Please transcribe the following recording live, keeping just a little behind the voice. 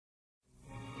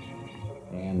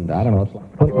And I don't know, it's like...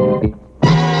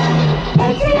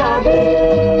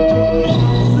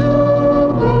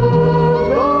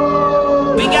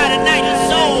 We got a night of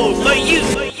soul for you.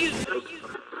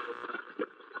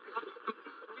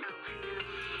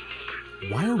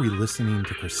 Why are we listening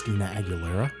to Christina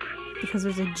Aguilera? Because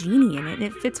there's a genie in it and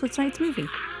it fits with tonight's movie.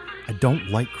 I don't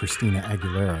like Christina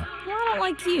Aguilera. Well, I don't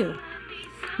like you.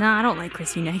 No, I don't like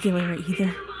Christina Aguilera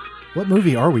either. What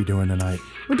movie are we doing tonight?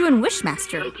 We're doing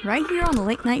Wishmaster, right here on the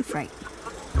Late Night Fright.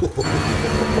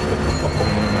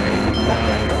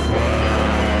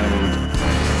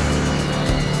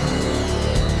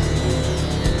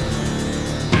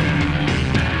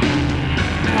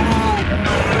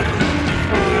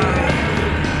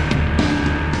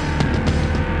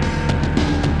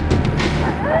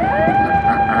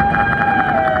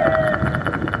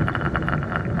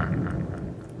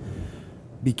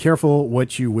 Be careful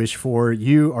what you wish for.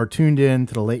 You are tuned in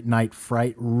to the Late Night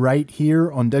Fright right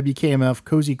here on WKMF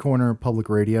Cozy Corner Public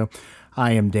Radio.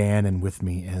 I am Dan, and with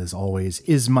me, as always,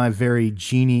 is my very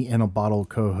genie in a bottle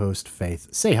co-host, Faith.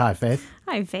 Say hi, Faith.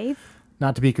 Hi, Faith.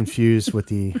 Not to be confused with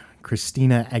the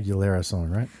Christina Aguilera song,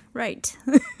 right? Right.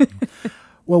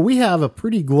 Well, we have a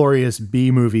pretty glorious B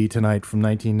movie tonight from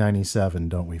 1997,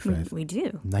 don't we, Faith? We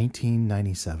do.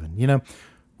 1997. You know,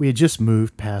 we had just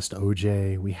moved past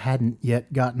OJ. We hadn't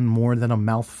yet gotten more than a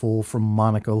mouthful from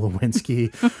Monica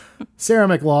Lewinsky. Sarah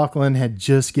McLachlan had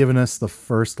just given us the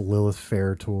first Lilith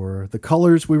Fair tour. The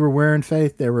colors we were wearing,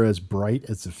 Faith, they were as bright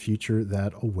as the future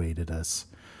that awaited us.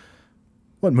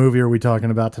 What movie are we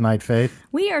talking about tonight, Faith?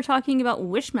 We are talking about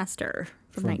Wishmaster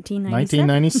from 1997.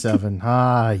 1997.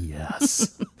 Ah,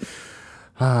 yes.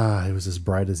 It was as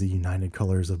bright as the United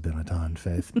Colors of Benetton,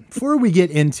 Faith. Before we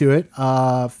get into it,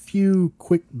 a few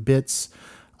quick bits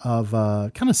of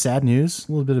kind of sad news,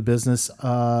 a little bit of business.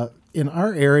 In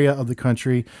our area of the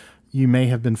country, you may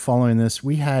have been following this.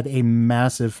 We had a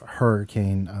massive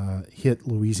hurricane hit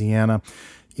Louisiana.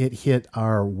 It hit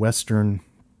our western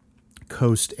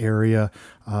coast area.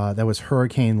 That was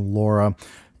Hurricane Laura.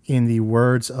 In the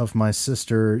words of my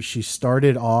sister, she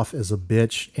started off as a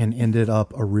bitch and ended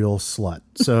up a real slut.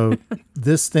 So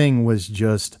this thing was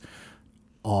just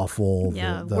awful.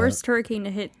 Yeah, worst hurricane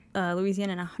to hit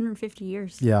Louisiana in 150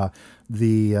 years. Yeah,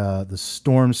 the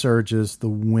storm surges, the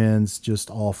winds, just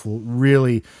awful.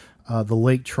 Really, the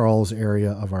Lake Charles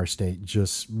area of our state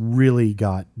just really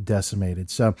got decimated.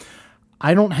 So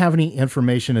I don't have any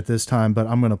information at this time, but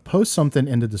I'm going to post something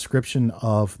in the description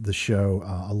of the show,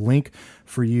 a link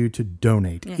for you to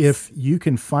donate. Yes. If you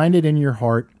can find it in your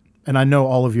heart, and I know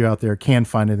all of you out there can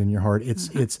find it in your heart,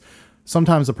 it's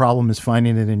sometimes the problem is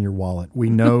finding it in your wallet.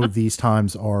 We know these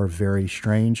times are very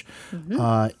strange.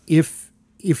 If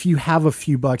you have a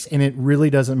few bucks, and it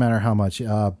really doesn't matter how much,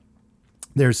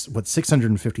 there's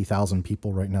 650,000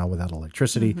 people right now without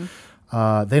electricity.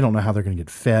 They don't know how they're going to get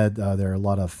fed. There are a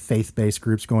lot of faith-based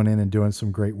groups going in and doing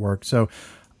some great work. So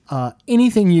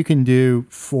anything you can do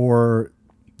for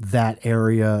that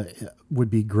area would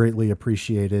be greatly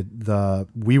appreciated.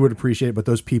 We would appreciate it, but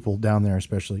those people down there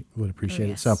especially would appreciate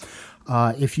it. So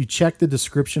if you check the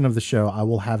description of the show, I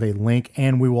will have a link,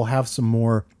 and we will have some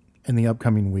more in the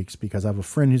upcoming weeks because I have a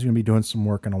friend who's going to be doing some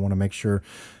work, and I want to make sure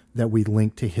that we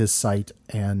link to his site.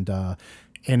 And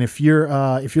if you're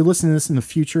listening to this in the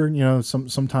future, you know,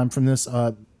 sometime from this,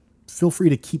 feel free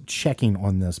to keep checking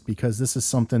on this because this is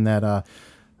something that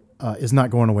is not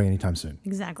going away anytime soon.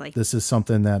 Exactly. This is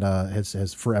something that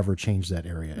has forever changed that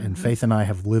area. And Faith and I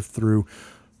have lived through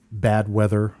bad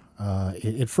weather.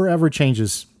 It forever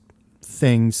changes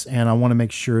things, and I want to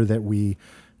make sure that we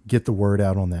get the word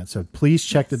out on that. So please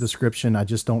check the description. I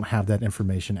just don't have that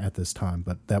information at this time,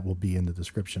 but that will be in the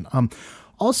description.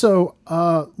 Also,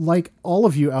 like all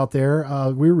of you out there,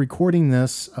 we're recording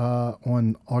this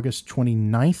on August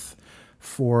 29th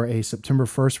for a September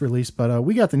 1st release, but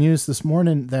we got the news this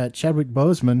morning that Chadwick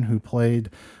Boseman, who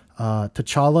played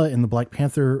T'Challa in the Black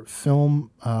Panther film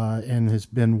and has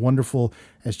been wonderful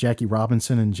as Jackie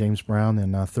Robinson and James Brown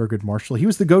and Thurgood Marshall, he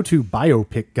was the go-to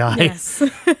biopic guy. Yes.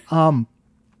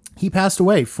 He passed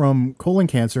away from colon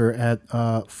cancer at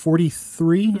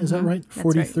 43. Is that right?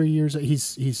 43 years.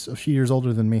 He's a few years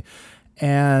older than me.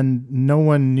 And no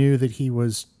one knew that he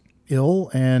was ill,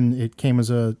 and it came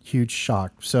as a huge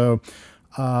shock. So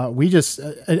we just,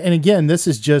 and again, this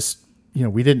is just, you know,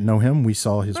 we didn't know him. We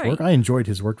saw his work. I enjoyed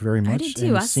his work very much. I did too.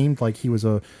 And it seemed like he was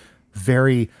a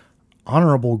very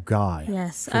honorable guy.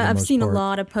 Yes. I've seen a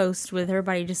lot of posts with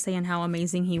everybody just saying how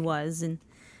amazing he was, and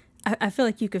I feel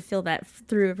like you could feel that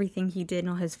through everything he did in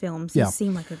all his films. Yeah. He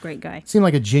seemed like a great guy. Seemed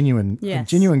like a genuine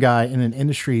guy in an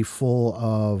industry full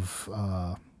of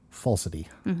falsity.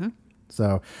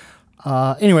 So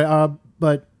anyway,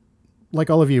 But like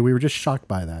all of you, we were just shocked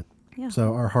by that. Yeah.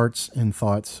 So our hearts and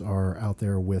thoughts are out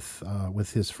there with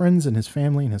his friends and his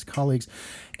family and his colleagues.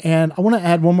 And I want to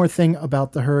add one more thing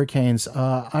about the hurricanes.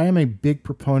 I am a big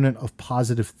proponent of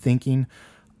positive thinking.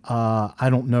 I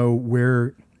don't know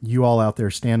where you all out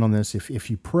there stand on this. If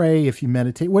you pray, if you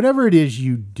meditate, whatever it is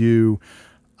you do,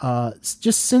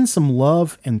 just send some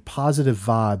love and positive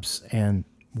vibes and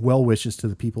well wishes to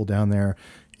the people down there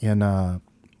in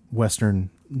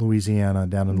Western Louisiana,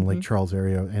 down in the Lake Charles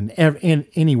area, and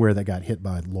anywhere that got hit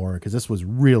by Laura, because this was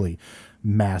really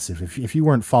massive. If you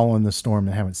weren't following the storm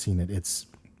and haven't seen it, it's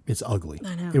ugly.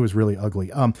 I know. It was really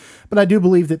ugly. But I do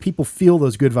believe that people feel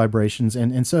those good vibrations,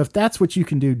 and so if that's what you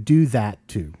can do that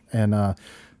too. And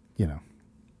you know,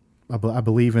 I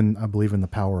believe in the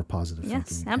power of positive thinking.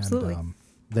 Yes, absolutely. And,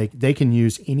 they can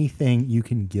use anything you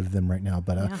can give them right now.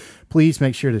 But please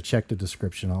make sure to check the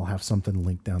description. I'll have something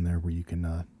linked down there where you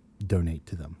can donate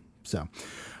to them. So,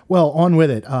 well, on with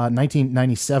it.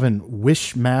 1997,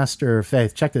 Wishmaster.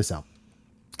 Faith, check this out.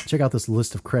 Check out this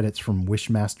list of credits from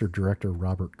Wishmaster director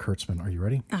Robert Kurtzman. Are you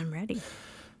ready? I'm ready.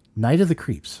 Night of the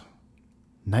Creeps,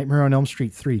 Nightmare on Elm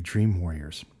Street 3, Dream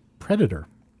Warriors, Predator,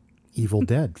 Evil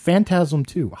Dead, Phantasm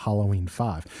 2, Halloween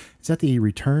 5. Is that the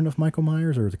Return of Michael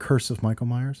Myers or the Curse of Michael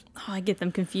Myers? Oh, I get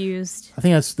them confused. I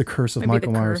think that's the Curse of Maybe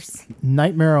Michael the Myers. Curse.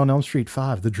 Nightmare on Elm Street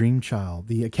 5, The Dream Child,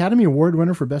 the Academy Award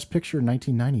winner for Best Picture in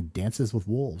 1990, Dances with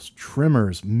Wolves,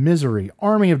 Tremors, Misery,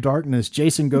 Army of Darkness,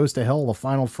 Jason Goes to Hell, The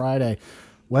Final Friday,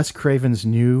 Wes Craven's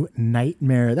New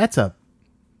Nightmare. That's a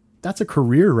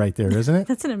career right there, isn't it?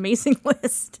 That's an amazing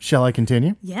list. Shall I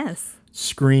continue? Yes.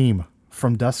 Scream,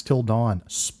 From Dusk Till Dawn,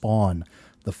 Spawn,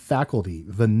 The Faculty,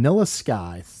 Vanilla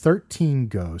Sky, 13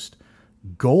 Ghost,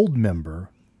 Goldmember,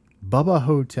 Bubba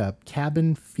Hotep,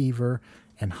 Cabin Fever,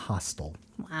 and Hostel.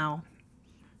 Wow.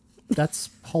 That's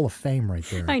Hall of Fame right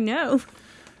there. I know.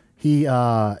 He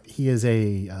is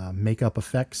a makeup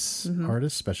effects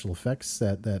artist, special effects,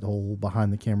 that whole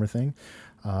behind the camera thing.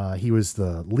 He was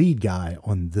the lead guy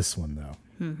on this one though.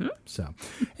 So,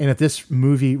 and if this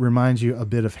movie reminds you a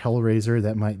bit of Hellraiser,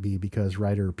 that might be because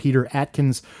writer Peter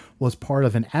Atkins was part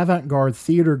of an avant-garde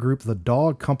theater group, The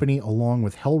Dog Company, along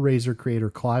with Hellraiser creator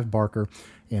Clive Barker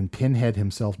and Pinhead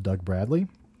himself, Doug Bradley.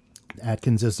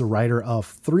 Atkins is the writer of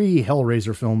 3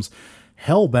 Hellraiser films: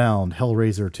 Hellbound,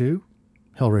 Hellraiser 2,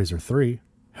 Hellraiser 3,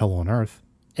 Hell on Earth,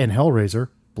 and Hellraiser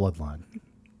Bloodline.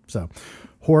 So,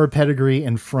 horror pedigree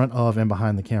in front of and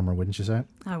behind the camera, wouldn't you say?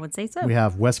 I would say so. We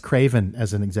have Wes Craven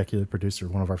as an executive producer,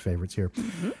 one of our favorites here.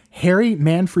 Harry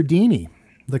Manfredini,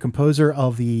 the composer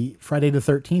of the Friday the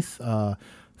 13th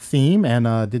theme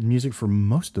and did music for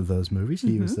most of those movies.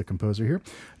 He was the composer here.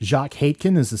 Jacques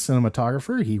Haitkin is the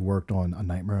cinematographer. He worked on A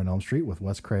Nightmare on Elm Street with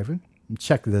Wes Craven.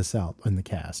 Check this out in the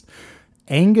cast.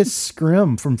 Angus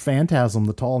Scrimm from Phantasm,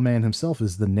 the tall man himself,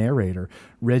 is the narrator.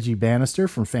 Reggie Bannister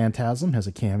from Phantasm has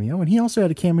a cameo, and he also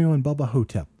had a cameo in Bubba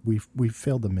Hotep. We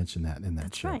failed to mention that in that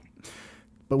That's show. right.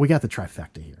 But we got the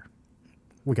trifecta here.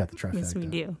 We got the trifecta. Yes, we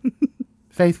do.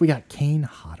 Faith, we got Kane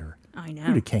Hodder. I Who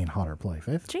know. did Kane Hodder play,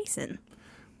 Faith? Jason.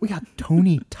 We got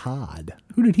Tony Todd.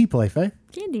 Who did he play, Faith?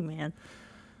 Candyman.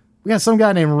 We got some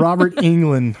guy named Robert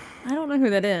England. I don't know who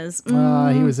that is. He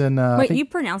was in... I Wait, think- you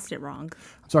pronounced it wrong.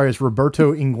 Sorry, it's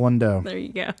Roberto Inglando. There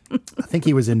you go. I think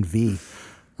he was in V.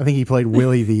 I think he played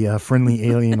Willie, the friendly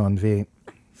alien on V.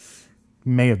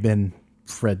 May have been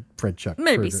Fred Chuck.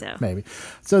 Maybe Krueger. so. Maybe.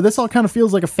 So this all kind of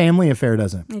feels like a family affair,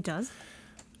 doesn't it? It does.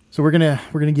 So we're gonna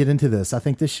get into this. I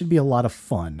think this should be a lot of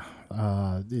fun.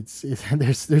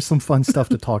 There's some fun stuff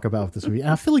to talk about with this movie, and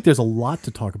I feel like there's a lot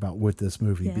to talk about with this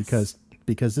movie Yes.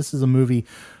 because this is a movie.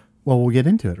 Well, we'll get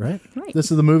into it, right? Right.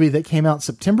 This is the movie that came out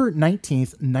September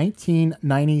 19th,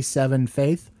 1997.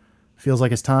 Faith, feels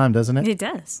like it's time, doesn't it? It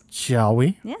does. Shall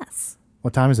we? Yes.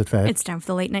 What time is it, Faith? It's time for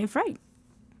the late night fright.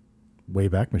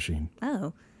 Wayback Machine.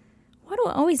 Oh. Why do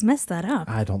I always mess that up?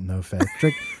 I don't know, Faith.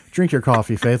 Drink your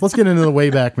coffee, Faith. Let's get into the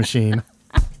Wayback Machine.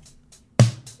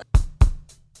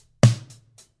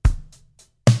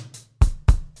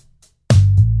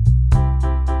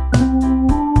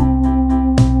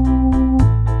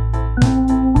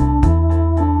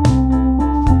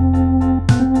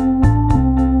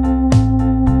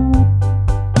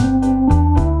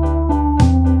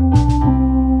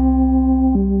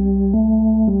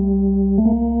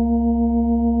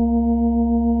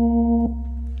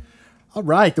 All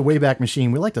right, the Wayback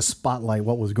Machine. We like to spotlight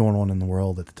what was going on in the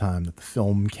world at the time that the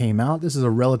film came out. This is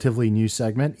a relatively new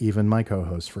segment. Even my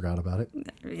co-host forgot about it.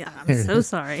 Yeah, I'm so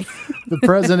sorry. The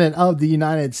President of the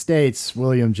United States,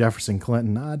 William Jefferson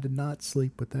Clinton. I did not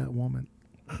sleep with that woman.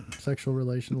 Sexual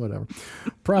relation, whatever.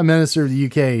 Prime Minister of the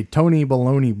UK, Tony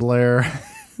Baloney Blair.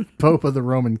 Pope of the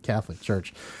Roman Catholic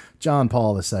Church, John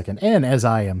Paul II, and as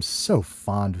I am so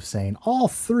fond of saying, all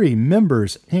three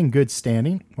members in good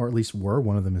standing, or at least were,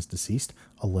 one of them is deceased,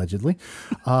 allegedly,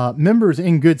 members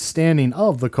in good standing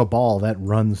of the cabal that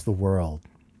runs the world.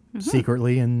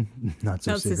 Secretly and not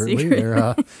so secretly.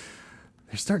 They're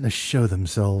starting to show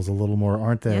themselves a little more,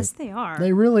 aren't they? Yes, they are.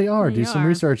 They really are. Do some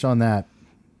research on that.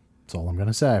 That's all I'm going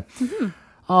to say.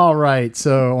 All right,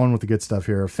 so on with the good stuff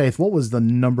here. Faith, what was the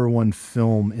 #1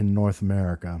 film in North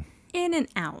America? In and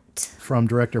Out. From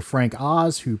director Frank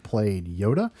Oz, who played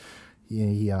Yoda.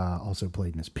 He also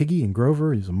played Miss Piggy and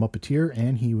Grover. He's a Muppeteer,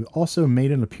 and he also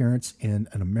made an appearance in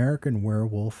An American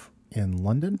Werewolf in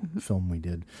London, a film we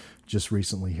did just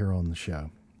recently here on the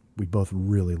show. We both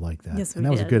really liked that. Yes, we and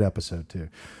that was a did. good episode, too.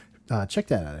 Check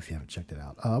that out if you haven't checked it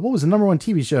out. What was the #1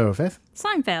 TV show, Faith?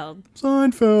 Seinfeld.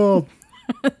 Seinfeld.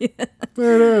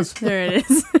 There it is. There it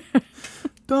is.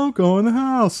 Don't go in the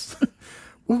house.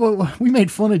 We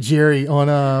made fun of Jerry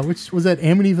on, which was that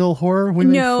Amityville Horror? We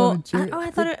made fun of Jerry.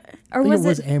 I thought it, I or think was it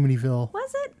was it, Amityville.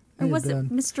 was it? May Or have was it been.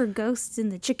 Mr. Ghost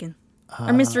and the Chicken? Or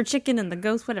Mr. Chicken and the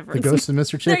Ghost, whatever. The Ghost and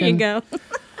Mr. Chicken? There you go.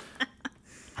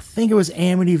 I think it was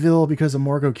Amityville because of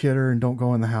Margot Kidder and Don't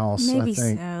Go in the House. Maybe I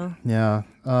think. so. Yeah.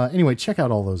 Anyway, check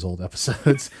out all those old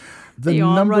episodes. They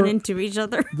all run into each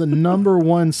other. The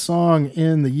 #1 song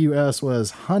in the U.S.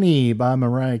 was Honey by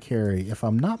Mariah Carey. If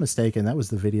I'm not mistaken, that was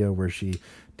the video where she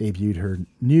debuted her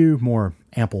new, more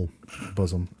ample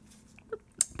bosom.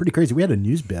 Pretty crazy. We had a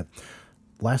news bit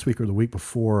last week or the week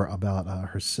before about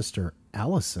her sister,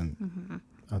 Allison.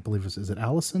 I believe is it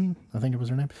Allison? I think it was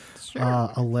her name.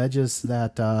 Sure. Alleges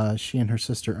that she and her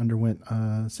sister underwent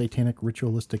satanic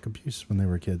ritualistic abuse when they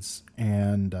were kids.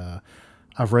 And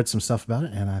I've read some stuff about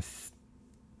it, and I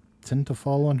tend to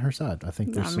fall on her side. I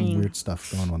think there's some weird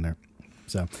stuff going on there.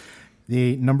 So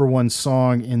the #1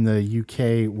 song in the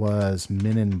UK was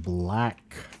Men in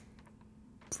Black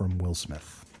from Will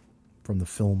Smith from the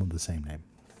film of the same name.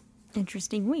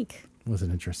 Interesting week. It was an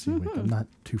interesting week. I'm not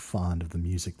too fond of the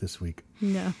music this week.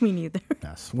 No, me neither.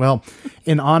 Yes. Well,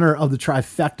 in honor of the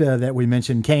trifecta that we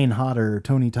mentioned, Kane Hodder,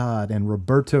 Tony Todd, and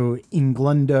Roberto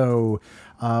Inglundo,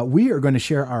 we are going to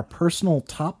share our personal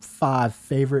top 5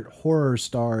 favorite horror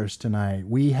stars tonight.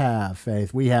 We have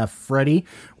Faith, we have Freddy,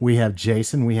 we have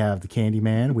Jason, we have the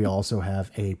Candyman, we also have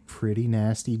a pretty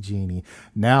nasty genie.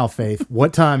 Now, Faith,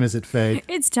 what time is it, Faith?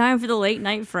 It's time for the late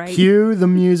night fright. Cue the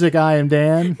music. I am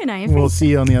Dan. And I am We'll Faith. see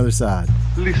you on the other side.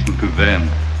 Listen to them.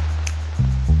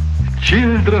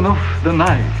 Children of the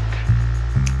night.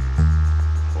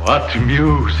 What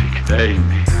music they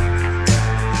make.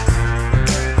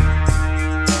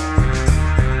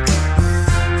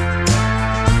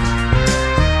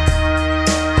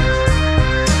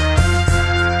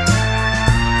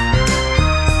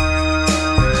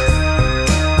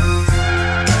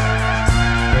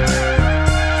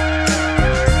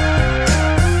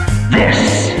 This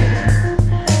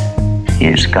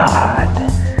is God.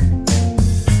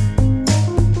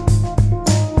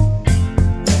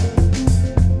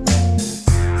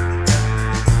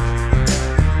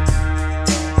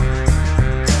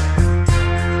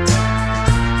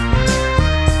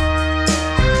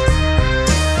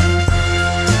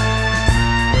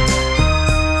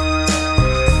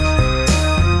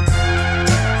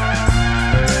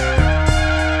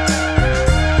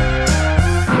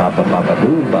 Baba Baba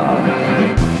Booba.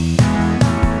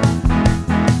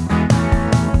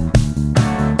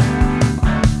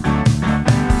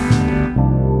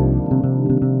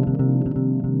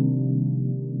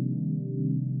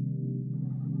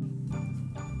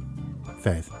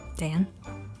 Faith, Dan?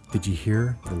 did you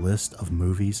hear the list of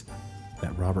movies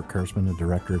that Robert Kurtzman, the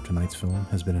director of tonight's film,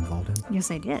 has been involved in?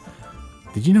 Yes, I did.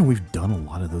 Did you know we've done a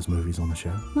lot of those movies on the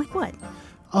show? Like what?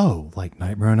 Oh, like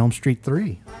Nightmare on Elm Street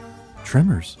 3,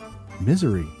 Tremors,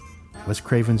 Misery, Wes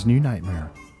Craven's New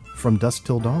Nightmare, From Dusk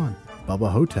Till Dawn,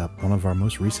 Bubba Hotep, one of our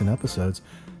most recent episodes,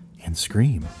 and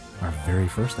Scream, our very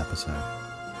first episode.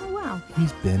 Oh, wow.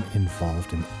 He's been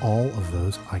involved in all of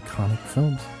those iconic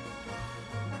films.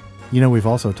 You know, we've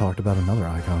also talked about another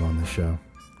icon on this show.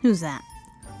 Who's that?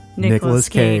 Nicolas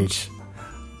Cage.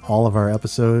 All of our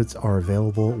episodes are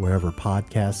available wherever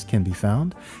podcasts can be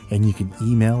found, and you can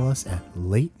email us at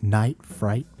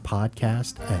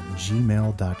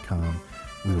latenightfrightpodcast@gmail.com.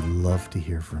 We would love to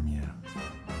hear from you.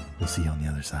 We'll see you on the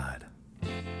other side.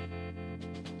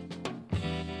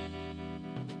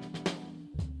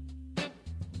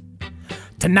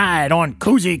 Tonight on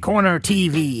Cozy Corner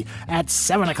TV at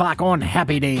 7 o'clock on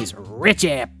Happy Days,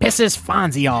 Richie pisses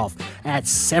Fonzie off. At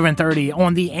 7:30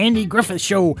 on The Andy Griffith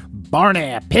Show,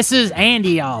 Barney pisses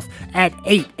Andy off. At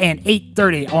 8 and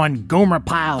 8:30 on Gomer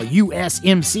Pyle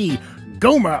USMC,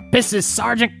 Gomer pisses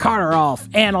Sergeant Carter off,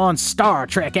 and on Star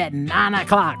Trek at 9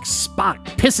 o'clock, Spock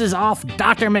pisses off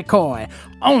Dr. McCoy,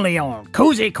 only on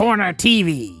Cozy Corner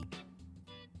TV.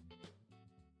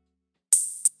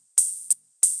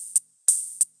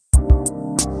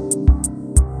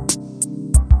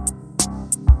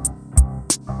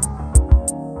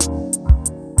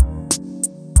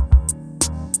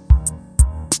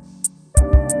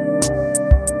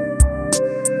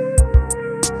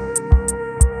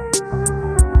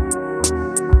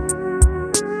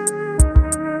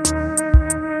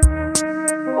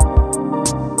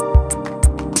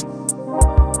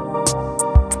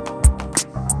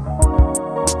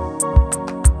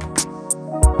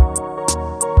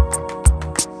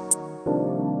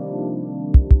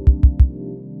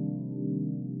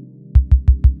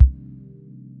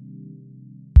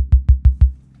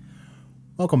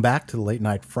 Welcome back to the Late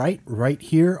Night Fright right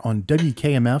here on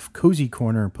WKMF Cozy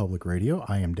Corner Public Radio.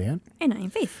 I am Dan. And I am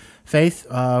Faith. Faith,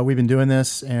 we've been doing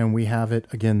this and we have it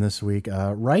again this week.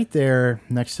 Right there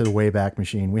next to the Wayback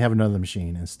Machine, we have another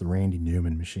machine. It's the Randy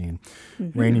Newman machine.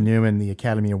 Mm-hmm. Randy Newman, the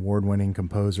Academy Award winning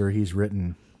composer. He's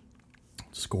written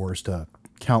scores to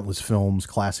countless films,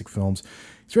 classic films.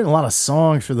 He's written a lot of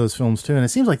songs for those films too. And it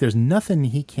seems like there's nothing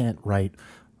he can't write,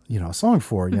 a song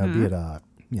for, be it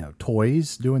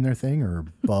toys doing their thing or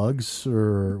bugs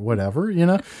or whatever,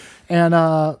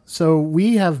 And so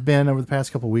we have been, over the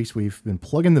past couple of weeks, we've been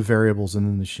plugging the variables in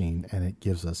the machine, and it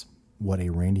gives us what a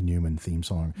Randy Newman theme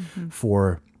song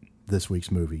for that week's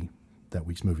movie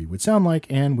would sound like.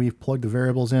 And we've plugged the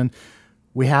variables in.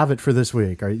 We have it for this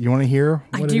week. You want to hear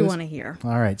what I do want to hear.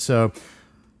 All right. So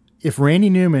if Randy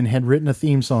Newman had written a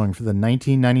theme song for the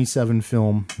 1997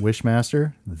 film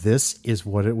Wishmaster, this is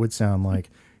what it would sound like.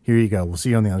 Here you go. We'll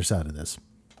see you on the other side of this.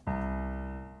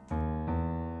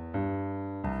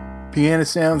 Piano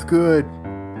sounds good.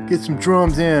 Get some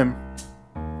drums in.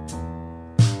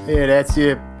 Yeah, that's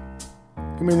it.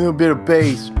 Give me a little bit of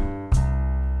bass.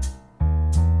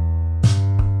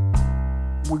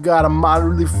 We got a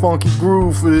moderately funky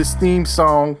groove for this theme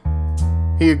song.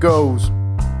 Here goes.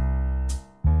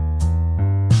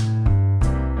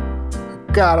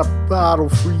 I got a bottle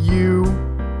for you.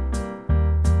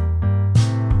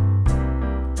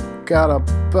 Got a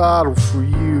bottle for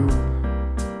you.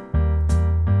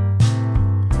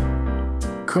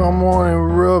 Come on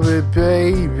and rub it,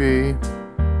 baby.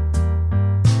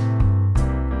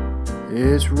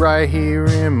 It's right here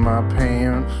in my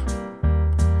pants.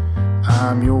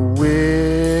 I'm your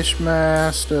Wishmaster.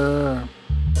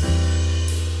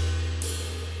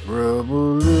 Rub a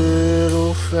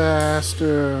little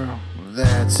faster.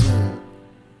 That's it.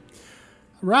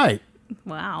 Right.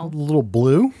 Wow. A little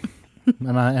blue.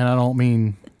 And I don't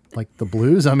mean like the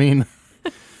blues. I mean,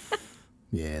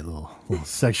 yeah, a little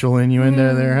sexual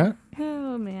innuendo there, huh?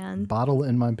 Oh, man. Bottle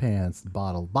in my pants.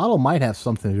 Bottle might have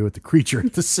something to do with the creature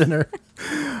at the center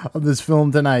of this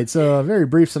film tonight. So a very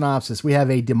brief synopsis. We have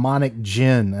a demonic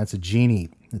jinn, that's a genie,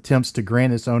 attempts to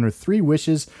grant its owner 3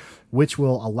 wishes, which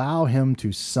will allow him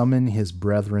to summon his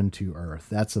brethren to Earth.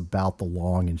 That's about the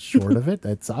long and short of it.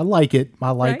 I like it.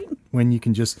 I like when you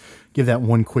can just give that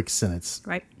one quick sentence.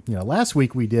 Right. Last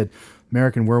week we did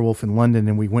American Werewolf in London,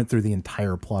 and we went through the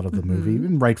entire plot of the movie,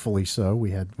 and rightfully so.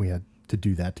 We had to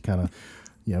do that to kind of,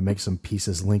 make some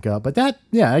pieces link up. But that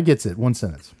gets it. One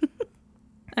sentence.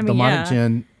 I mean, demonic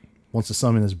jinn wants to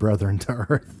summon his brethren to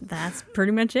Earth. That's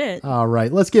pretty much it. All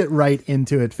right, let's get right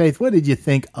into it. Faith, what did you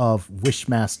think of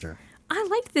Wishmaster? I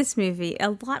liked this movie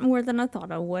a lot more than I thought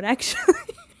I would, actually.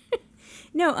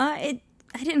 No, I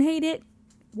didn't hate it.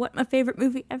 What my favorite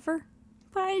movie ever,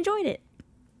 but I enjoyed it.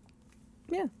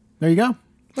 Yeah. There you go.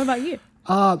 What about you?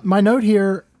 My note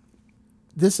here,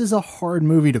 this is a hard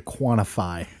movie to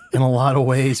quantify in a lot of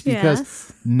ways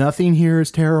because nothing here is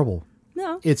terrible.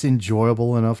 No. It's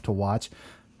enjoyable enough to watch.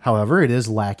 However, it is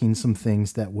lacking some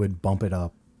things that would bump it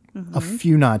up a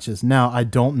few notches. Now, I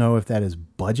don't know if that is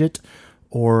budget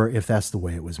or if that's the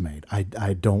way it was made. I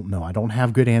don't know. I don't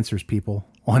have good answers, people,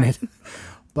 on it.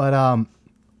 But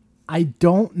I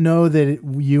don't know that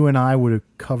you and I would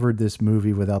have covered this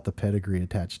movie without the pedigree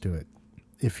attached to it.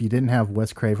 If you didn't have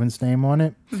Wes Craven's name on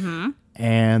it,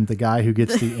 and the guy who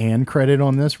gets the "and" credit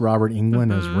on this, Robert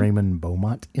Englund as Raymond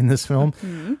Beaumont in this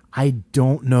film, I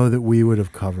don't know that we would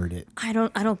have covered it. I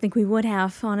don't think we would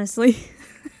have, honestly.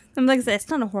 I'm like I said, it's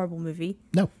not a horrible movie.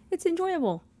 No, it's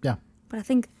enjoyable. Yeah, but I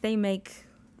think they make,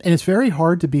 and it's very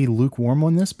hard to be lukewarm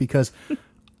on this because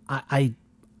I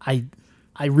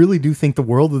really do think the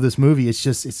world of this movie it's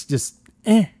just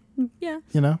Yeah. Yeah.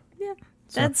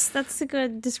 So, that's a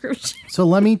good description. So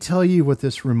let me tell you what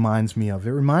this reminds me of.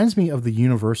 It reminds me of the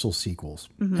Universal sequels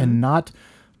and not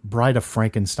Bride of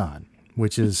Frankenstein,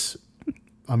 which is,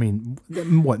 I mean,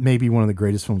 maybe one of the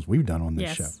greatest films we've done on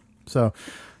this Yes. show. So,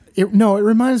 it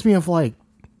reminds me of like,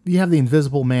 you have The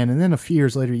Invisible Man, and then a few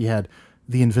years later you had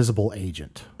The Invisible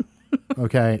Agent,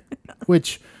 okay,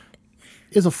 which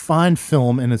is a fine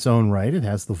film in its own right. It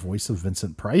has the voice of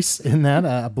Vincent Price in that.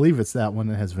 I believe it's that one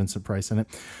that has Vincent Price in it.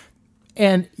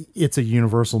 And it's a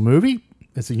Universal movie.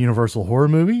 It's a Universal horror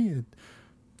movie. It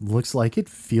looks like it,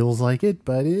 feels like it,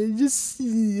 but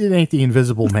it ain't The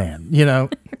Invisible Man, you know?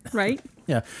 Right?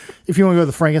 Yeah. If you want to go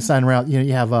the Frankenstein route, you know,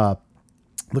 you have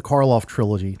the Karloff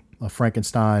trilogy,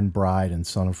 Frankenstein, Bride, and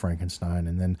Son of Frankenstein.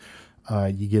 And then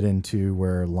you get into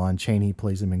where Lon Chaney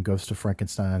plays him in Ghost of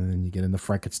Frankenstein, and then you get into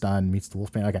Frankenstein meets the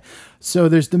Wolfman. Okay. So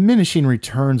there's diminishing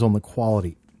returns on the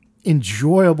quality.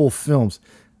 Enjoyable films.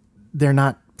 They're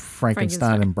not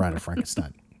Frankenstein and Bride of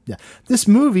Frankenstein. Yeah. This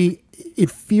movie, it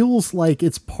feels like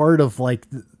it's part of like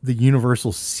the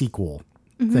Universal sequel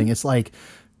thing. It's like,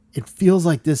 it feels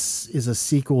like this is a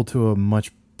sequel to a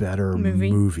much better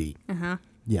movie.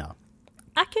 Yeah.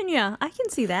 I can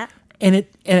see that. And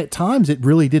at times it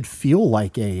really did feel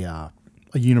like a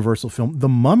Universal film. The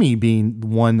Mummy being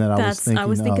one that I was thinking of. I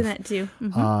was thinking that too.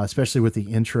 Especially with the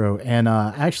intro. And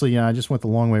actually, I just went the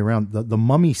long way around. The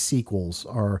Mummy sequels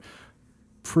are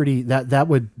pretty. That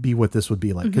would be what this would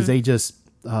be like, because they just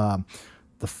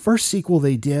the first sequel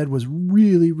they did was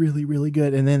really, really, really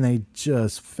good, and then they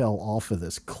just fell off of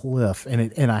this cliff.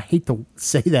 And I hate to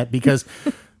say that because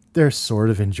they're sort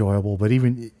of enjoyable, but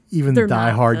even Die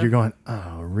Hard, you're going,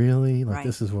 oh, really? Like,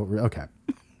 this is what we're... Okay.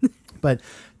 but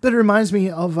it reminds me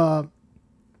of a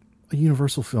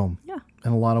Universal film. Yeah.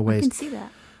 In a lot of ways. I can see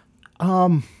that.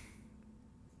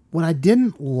 What I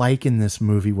didn't like in this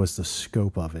movie was the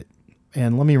scope of it.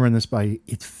 And let me run this by you.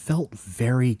 It felt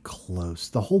very close.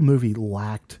 The whole movie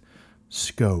lacked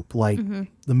scope. Like,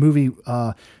 the movie...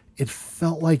 it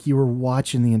felt like you were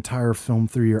watching the entire film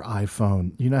through your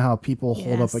iPhone. You know how people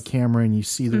hold up a camera and you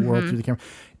see the world through the camera?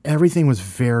 Everything was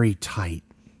very tight.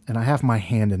 And I have my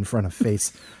hand in front of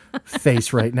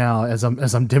face right now as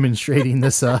I'm demonstrating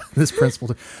this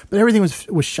principle. But everything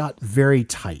was shot very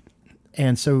tight.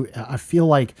 And so I feel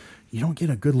like you don't get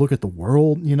a good look at the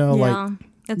world, you know? Yeah, like,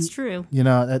 that's true. You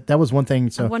know, that was one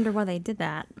thing. So I wonder why they did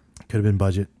that. Could have been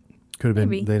budget. Could have been,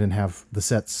 Maybe. they didn't have the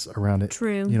sets around it.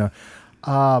 True. You know,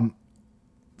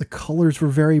 the colors were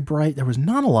very bright. There was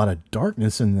not a lot of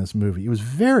darkness in this movie. It was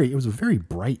a very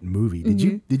bright movie. Did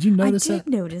you notice that? I did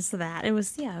notice that. It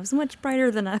was much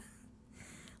brighter than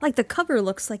like the cover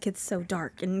looks like it's so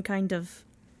dark and kind of,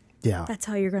 that's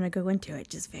how you're going to go into it.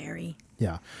 Just very.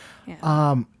 Yeah.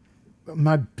 Yeah.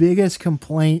 My biggest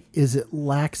complaint is it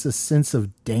lacks a sense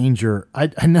of danger.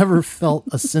 I never felt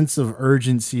a sense of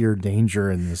urgency or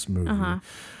danger in this movie.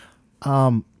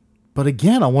 But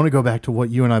again, I want to go back to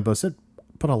what you and I both said,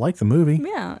 but I like the movie.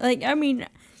 Yeah. Like, I mean,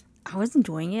 I was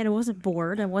enjoying it. I wasn't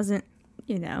bored. I wasn't,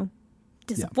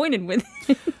 disappointed with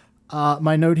it.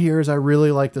 My note here is I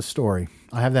really like the story.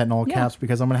 I have that in all caps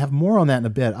because I'm going to have more on that in a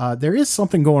bit. There is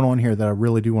something going on here that I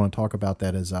really do want to talk about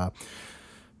that is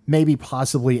maybe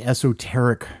possibly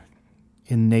esoteric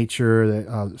in nature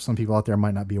that some people out there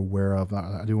might not be aware of.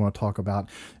 I do want to talk about.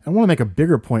 I want to make a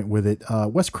bigger point with it.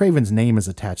 Wes Craven's name is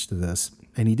attached to this,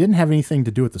 and he didn't have anything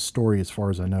to do with the story as far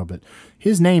as I know, but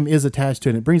his name is attached to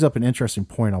it. And it brings up an interesting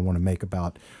point I want to make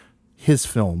about his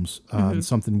films, and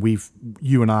something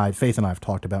you and I, Faith and I, have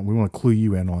talked about, and we want to clue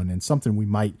you in on, and something we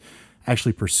might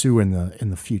actually pursue in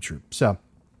the future. So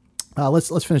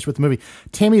let's finish with the movie.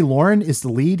 Tammy Lauren is the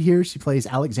lead here. She plays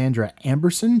Alexandra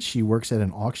Amberson. She works at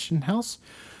an auction house.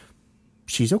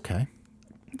 She's okay.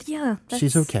 Yeah.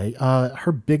 She's okay.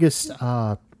 Her biggest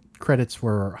credits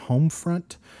were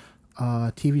Homefront,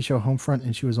 TV show Homefront,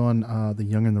 and she was on The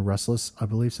Young and the Restless, I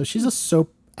believe. So she's a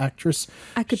soap actress.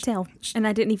 I could tell, and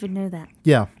I didn't even know that.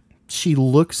 Yeah. She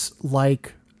looks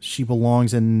like she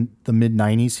belongs in the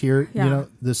mid-90s here. Yeah. You know,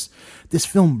 this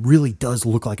film really does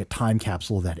look like a time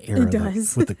capsule of that era. It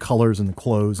does. With the colors and the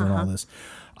clothes and all this.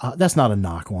 That's not a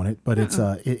knock on it, but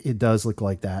it does look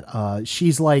like that.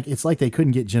 She's like, it's like they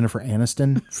couldn't get Jennifer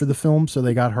Aniston for the film, so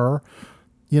they got her,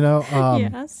 you know?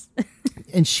 Yes.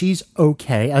 And she's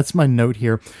okay. That's my note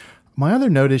here. My other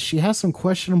note is she has some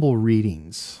questionable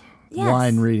readings. Yes.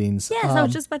 Line readings. Yes, I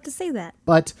was just about to say that.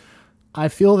 But I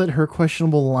feel that her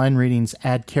questionable line readings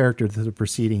add character to the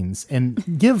proceedings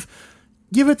and give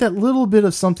it that little bit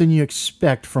of something you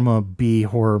expect from a B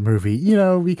horror movie, you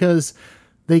know, because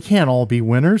they can't all be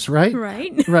winners, right?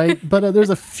 Right. Right. But there's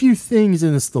a few things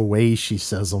in this, the way she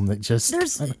says them, that just...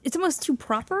 It's almost too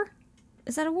proper.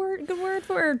 Is that a good word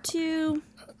for it? Or too...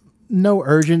 No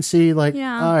urgency. Like,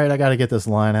 Yeah. all right, I got to get this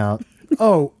line out.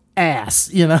 Oh,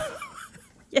 ass, you know?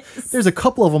 Yes. There's a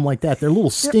couple of them like that. They're little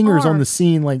stingers on are. the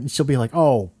scene. Like she'll be like,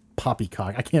 "Oh,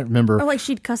 poppycock." I can't remember, Or like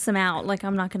she'd cuss him out. Like,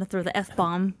 I'm not going to throw the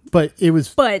F-bomb. but it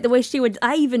was. But the way she would,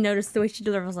 I even noticed the way she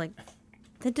delivered. I was like,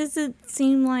 that doesn't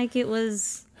seem like it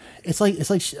was. It's like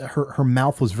her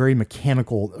mouth was very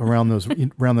mechanical around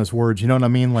those words. You know what I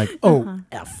mean? Like, oh,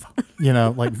 F. You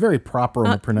know, like very proper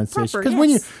on the pronunciation.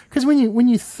 proper, Because when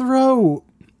you throw,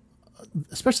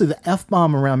 especially the F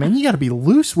bomb around, man, you got to be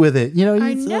loose with it. You know, I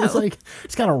it's know. like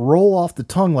it's got to roll off the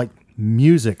tongue like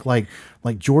music. Like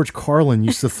George Carlin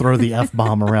used to throw the F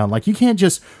bomb around. Like you can't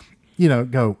just,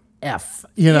 go F.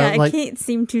 You know, Yeah, like it can't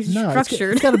seem too no,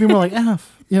 structured. it's got to be more like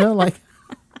F. You know, like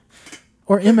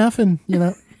or MF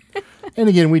and And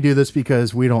again, we do this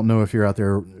because we don't know if you're out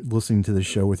there listening to this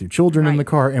show with your children in Right. the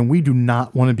car, and we do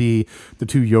not want to be the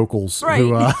two yokels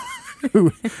Right.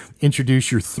 who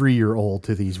introduce your 3-year-old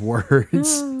to these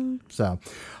words. So,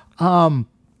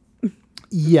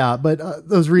 yeah, but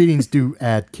those readings do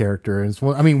add character. As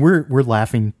well. I mean, we're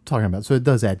laughing talking about it, so it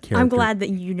does add character. I'm glad that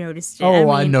you noticed it. Oh,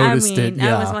 I noticed it, I was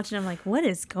yeah. watching. I'm like, what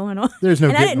is going on? There's no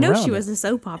and I getting didn't know around she it. was a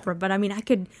soap opera, but I mean, I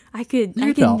can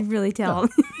tell. really tell.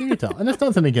 You can tell. And that's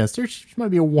nothing against her. She might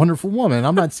be a wonderful woman.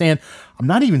 I'm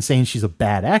not even saying she's a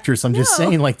bad actress. I'm just No.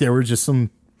 saying like there were just some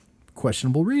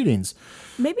questionable readings.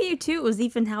 Maybe too, it was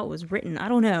even how it was written. I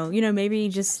don't know. Maybe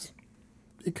just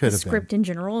It could the have been. script in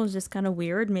general is just kind of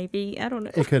weird. Maybe I don't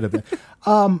know. It could have been.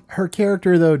 Her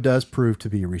character though does prove to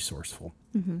be resourceful.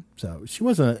 Mm-hmm. So she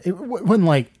wasn't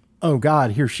like, oh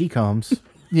God, here she comes.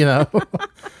 I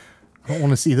don't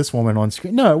want to see this woman on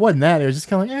screen. No, it wasn't that. It was just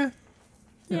kind of like,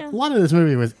 Yeah. A lot of this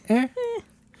movie was,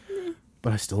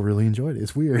 but I still really enjoyed it.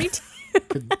 It's weird.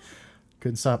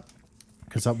 Couldn't stop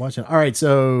watching. All right,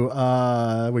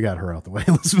 so we got her out the way.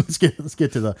 Let's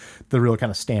get to the real kind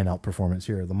of standout performance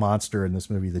here. The monster in this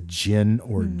movie, the Djinn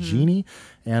or Genie,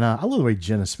 and I love the way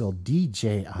Djinn is spelled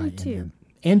D-J-I-N-N. too.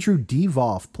 Andrew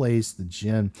Devoff plays the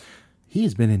Djinn. He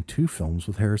has been in 2 films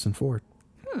with Harrison Ford,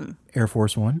 Air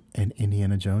Force One and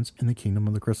Indiana Jones and the Kingdom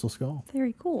of the Crystal Skull.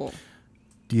 Very cool.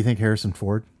 Do you think Harrison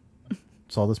Ford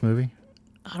saw this movie?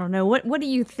 I don't know. What do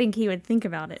you think he would think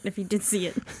about it if he did see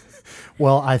it?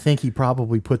 Well, I think he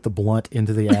probably put the blunt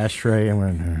into the ashtray and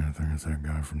went, hey, I think it's that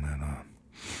guy from that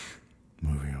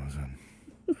movie I was in.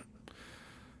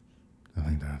 I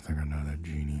think I know that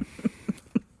Genie.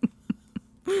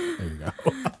 There you go.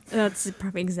 That's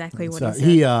probably exactly what So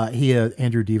he said. he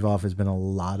Andrew Devoff has been a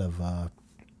lot of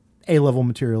A-level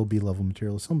material, B-level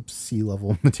material, some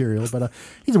C-level material, but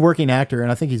he's a working actor,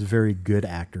 and I think he's a very good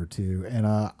actor too. And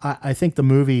I think the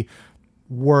movie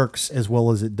works as well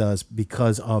as it does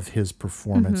because of his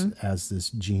performance as this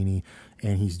Genie,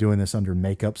 and he's doing this under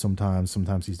makeup sometimes.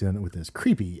 Sometimes he's doing it with this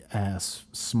creepy ass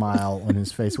smile on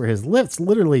his face where his lips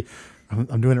literally,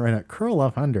 I'm doing it right now, curl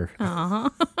up under.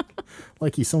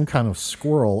 Like he's some kind of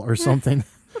squirrel or something.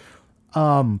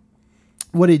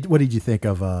 What did you think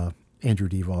of Andrew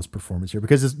Devoff's performance here?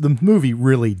 Because the movie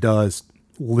really does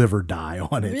live or die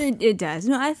on it. It does.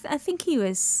 No, I think he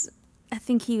was.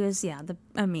 Yeah.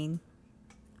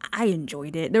 I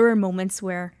enjoyed it. There were moments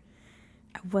where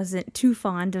I wasn't too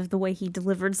fond of the way he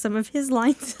delivered some of his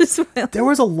lines as well. There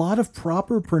was a lot of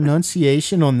proper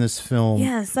pronunciation on this film.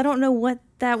 Yes, I don't know what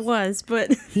that was,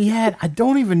 but He had, I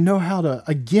don't even know how to,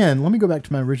 again, let me go back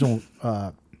to my original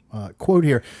quote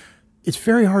here. It's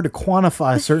very hard to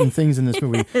quantify certain things in this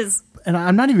movie. Yes. And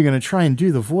I'm not even going to try and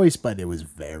do the voice, but it was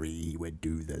he would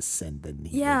do this and then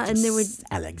he Yeah, would and they just, would-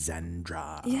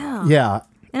 Alexandra. Yeah. Yeah.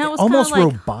 And I was almost kinda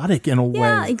like- robotic in a way.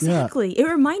 yeah, exactly. It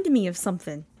reminded me of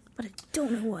something, but I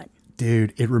don't know what.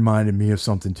 Dude, it reminded me of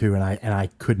something too, and I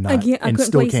could not, I and couldn't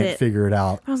still place can't it. figure it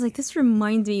out. I was like, this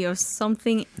reminds me of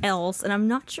something else, and I'm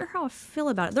not sure how I feel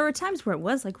about it. There were times where it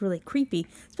was like really creepy,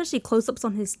 especially close-ups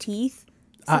on his teeth.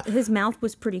 So his mouth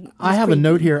was pretty. I have a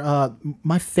note here.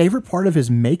 My favorite part of his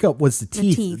makeup was the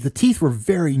teeth. teeth. The teeth were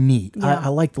very neat. Yeah. I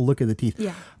like the look of the teeth.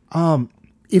 Yeah.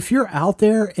 If you're out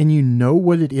there and you know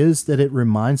what it is that it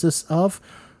reminds us of,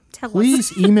 Tell us.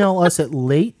 please email us at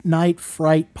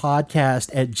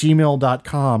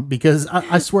latenightfrightpodcast@gmail.com because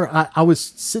I swear I was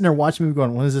sitting there watching me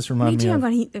going, what does this Me remind me too. of? I'm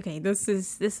going. Okay, this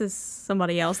is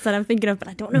somebody else that I'm thinking of, but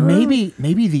I don't know. who.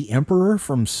 Maybe the Emperor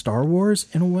from Star Wars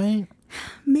in a way.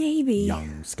 Maybe.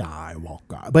 Young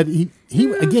Skywalker. But he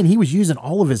again, he was using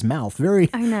all of his mouth. Very.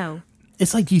 I know.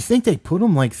 It's like, do you think they put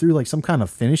him like through like some kind of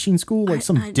finishing school, like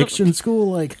some I don't- diction school?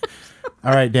 Like,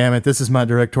 all right, damn it, this is my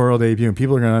directorial debut, and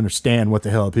people are going to understand what the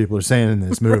hell people are saying in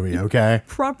this movie. Okay,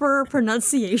 Proper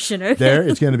pronunciation. Okay. there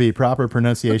it's going to be proper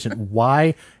pronunciation.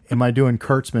 Why am I doing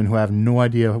Kurtzman, who I have no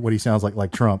idea what he sounds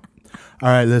like Trump? All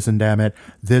right, listen, damn it,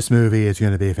 this movie is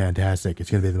going to be fantastic.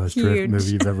 It's going to be the most terrific Huge.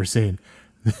 movie you've ever seen.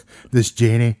 This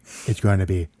genie, it's going to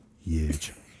be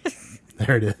huge.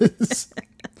 There it is.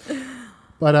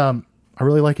 But I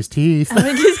really like his teeth.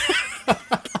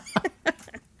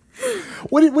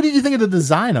 What did you think of the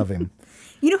design of him?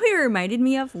 You know who he reminded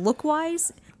me of,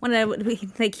 look-wise? When I would,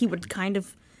 like, he would kind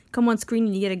of come on screen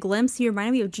and you get a glimpse. He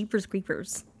reminded me of Jeepers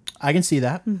Creepers. I can see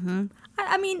that.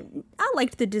 I mean, I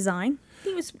liked the design.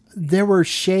 He was. There were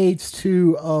shades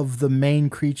too of the main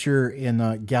creature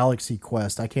in Galaxy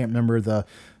Quest. I can't remember the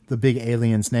big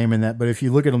alien's name in that, but if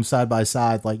you look at them side by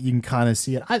side, like you can kind of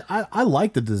see it. I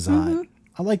like the design.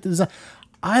 I like the design.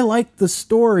 I like the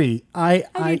story. I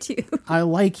do too. I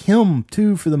like him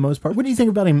too for the most part. What do you think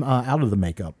about him out of the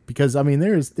makeup? Because I mean,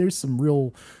 there's some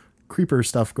real creeper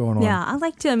stuff going on. Yeah, I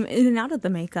liked him in and out of the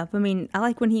makeup. I mean, I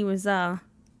like when he was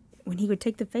when he would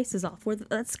take the faces off.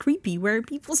 That's creepy. Wearing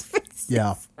people's faces.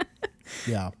 Yeah.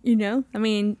 Yeah. You know, I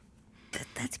mean,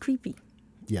 that's creepy.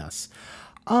 Yes.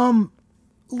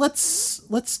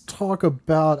 Let's talk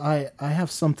about. I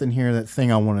have something here. That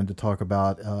thing I wanted to talk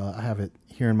about. I have it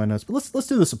here in my notes. But let's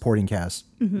do the supporting cast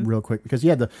real quick because you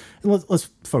had let's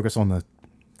focus on the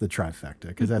trifecta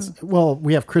because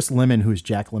we have Chris Lemmon, who is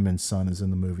Jack Lemmon's son, is in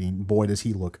the movie. And boy, does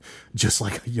he look just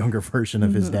like a younger version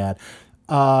of his dad.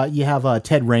 You have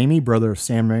Ted Raimi, brother of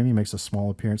Sam Raimi, makes a small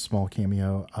appearance, small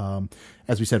cameo.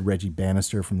 As we said, Reggie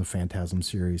Bannister from the Phantasm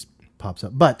series pops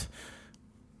up. But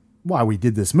why we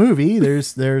did this movie,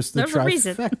 there's the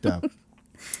trifecta.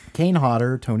 Kane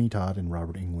Hodder, Tony Todd, and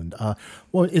Robert Englund.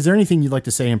 Well, is there anything you'd like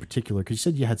to say in particular? Because you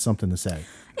said you had something to say.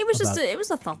 It was it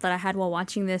was a thought that I had while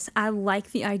watching this. I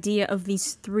like the idea of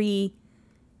these three,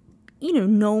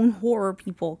 known horror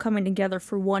people coming together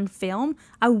for one film.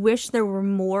 I wish there were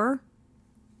more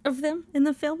of them in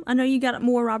the film. I know you got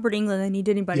more Robert Englund than you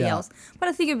did anybody else, but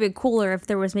I think it'd be cooler if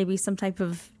there was maybe some type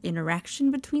of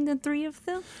interaction between the three of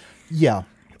them. Yeah,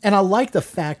 and I like the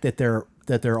fact that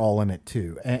they're all in it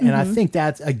too, and I think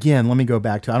that's, again, let me go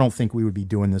back to, I don't think we would be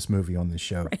doing this movie on this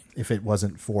show if it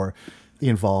wasn't for the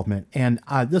involvement. And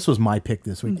this was my pick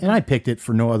this week, and I picked it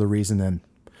for no other reason than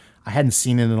I hadn't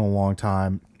seen it in a long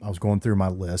time. I was going through my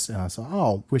list and I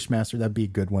saw, Wishmaster, that'd be a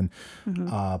good one.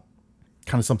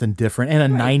 Kind of something different,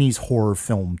 and a 90s horror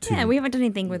film too. Yeah, we haven't done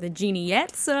anything with a genie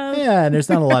yet, so yeah, and there's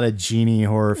not a lot of genie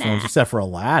horror films except for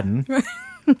Aladdin.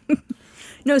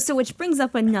 No, so which brings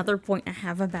up another point I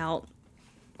have about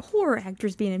horror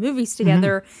actors being in movies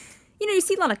together. You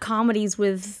see a lot of comedies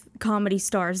with comedy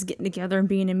stars getting together and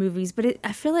being in movies, but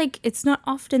I feel like it's not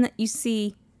often that you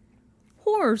see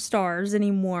horror stars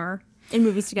anymore in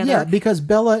movies together. Yeah, because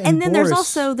Bella and then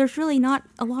Boris, there's really not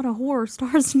a lot of horror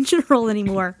stars in general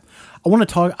anymore.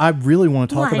 I really want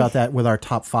to talk about that with our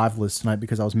top 5 list tonight,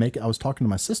 because I was talking to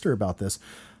my sister about this.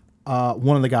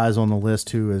 One of the guys on the list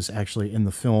who is actually in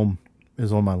the film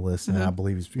is on my list, and I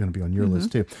believe he's going to be on your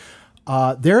list too.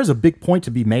 There is a big point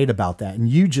to be made about that, and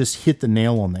you just hit the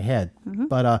nail on the head.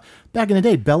 But back in the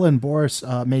day, Bella and Boris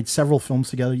made several films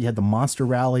together. You had the monster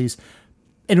rallies,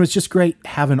 and it was just great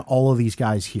having all of these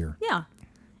guys here. Yeah,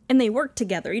 and they worked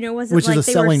together. Wasn't which like is a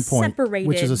they selling were point. separated.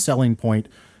 Which is a selling point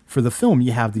for the film.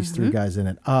 You have these 3 guys in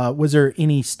it. Was there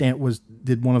any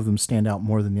did one of them stand out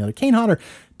more than the other? Kane Hodder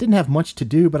didn't have much to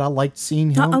do, but I liked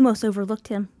seeing him. I almost overlooked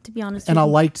him, to be honest. And I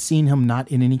liked seeing him not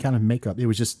in any kind of makeup. It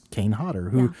was just Kane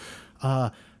Hodder, who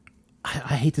I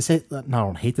hate to say, no, I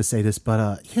don't hate to say this,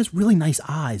 but he has really nice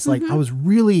eyes. Like, I was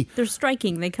really, they're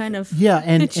striking. They kind of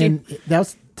and hit you.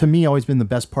 that's, to me, always been the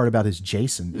best part about his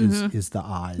Jason is the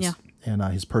eyes and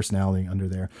his personality under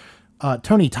there.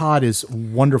 Tony Todd is a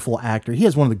wonderful actor. He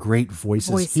has one of the great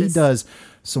voices. He does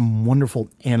some wonderful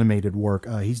animated work.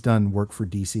 He's done work for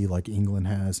DC like England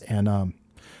has. And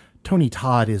Tony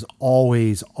Todd is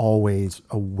always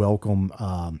a welcome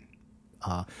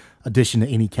addition to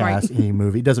any cast, any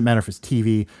movie. It doesn't matter if it's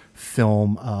TV,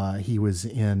 film. He was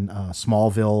in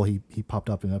Smallville. He popped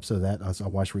up in an episode of that I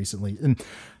watched recently. And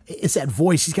it's that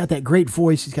voice. He's got that great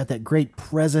voice. He's got that great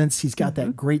presence. He's got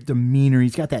that great demeanor.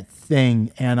 He's got that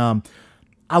thing. And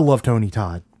I love Tony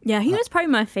Todd. Yeah, he was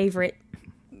probably my favorite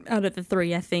out of the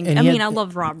 3, I think. I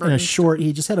love Robert. And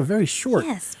he just had a very short.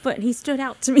 Yes, but he stood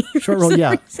out to me. Short role,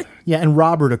 yeah. Yeah, and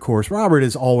Robert, of course. Robert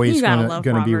is always going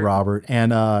to be Robert.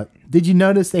 And did you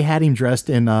notice they had him dressed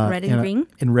in red and green?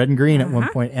 In red and green at one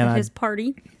point. And at his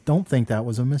party. Don't think that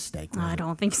was a mistake. I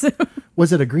don't think so.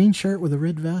 Was it a green shirt with a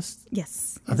red vest?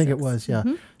 Yes. I think it was, yeah.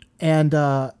 And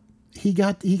he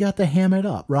got to ham it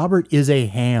up. Robert is a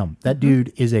ham. That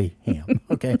dude is a ham.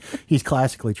 Okay, he's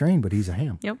classically trained, but he's a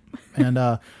ham. Yep.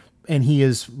 And he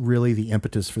is really the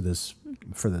impetus for this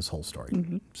whole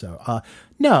story. So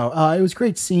it was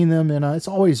great seeing them, and it's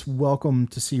always welcome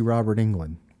to see Robert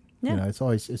Englund. Yeah. It's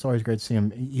always great to see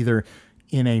him either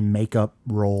in a makeup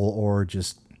role or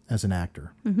just as an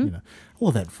actor. You know, I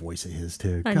love that voice of his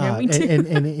too. I know, me too.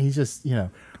 And he's just, you know,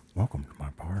 welcome to my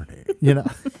party. You know,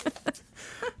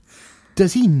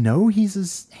 does he know he's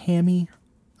as hammy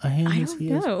a ham I as don't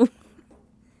he is? know.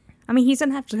 I mean, he's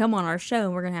gonna have to come on our show,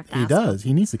 and we're gonna have to. He ask does.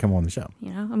 He needs to come on the show. Him,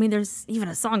 you know, I mean, there's even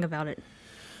a song about it.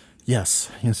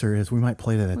 Yes, there is. We might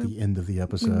play that at the end of the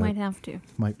episode. We might have to.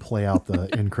 Might play out the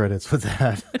end credits with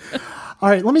that. All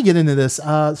right, let me get into this.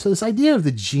 So this idea of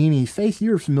the genie, Faith,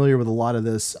 you're familiar with a lot of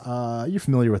this. You're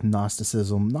familiar with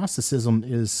Gnosticism. Gnosticism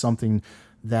is something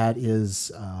that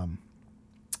is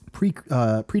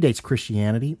predates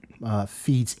Christianity,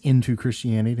 feeds into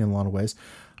Christianity in a lot of ways.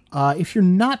 If you're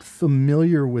not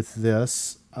familiar with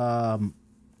this,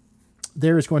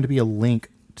 there is going to be a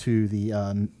link to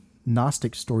the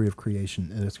Gnostic story of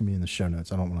creation. It's going to be in the show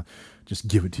notes. I don't want to just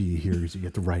give it to you here because you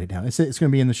have to write it down. It's going to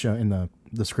be in the show, in the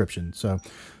description. So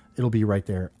it'll be right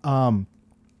there.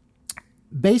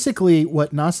 Basically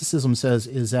what Gnosticism says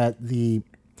is that the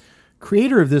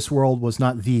creator of this world was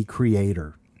not the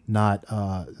creator, not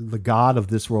the God of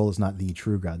this world is not the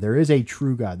true God. There is a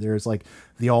true God. There is like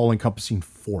the all-encompassing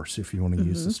force, if you want to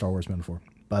use the Star Wars metaphor.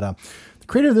 But the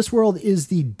creator of this world is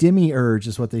the demiurge,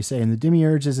 is what they say. And the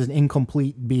demiurge is an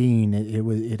incomplete being.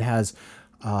 It has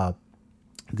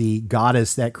the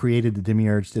goddess that created the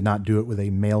demiurge did not do it with a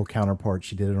male counterpart.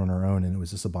 She did it on her own, and it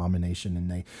was this abomination.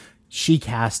 And she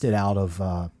cast it out of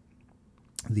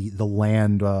the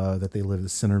land that they live, the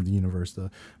center of the universe, the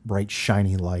bright,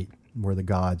 shiny light where the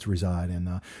gods reside,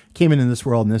 and came into this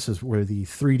world. And this is where the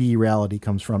 3D reality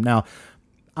comes from. Now,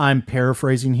 I'm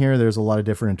paraphrasing here. There's a lot of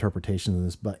different interpretations of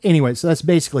this, but anyway, so that's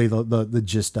basically the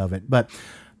gist of it. But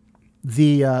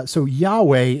so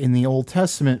Yahweh in the Old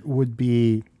Testament would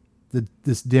be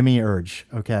this demiurge,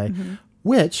 okay?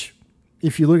 Which,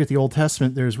 if you look at the Old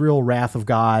Testament, there's real wrath of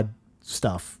God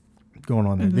stuff going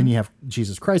on there. Then you have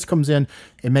Jesus Christ comes in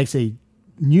and makes a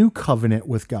new covenant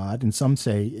with God, and some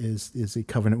say is a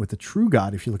covenant with the true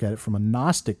God. If you look at it from a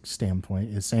Gnostic standpoint,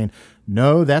 is saying,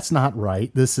 no, that's not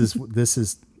right. This is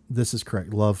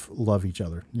correct. Love each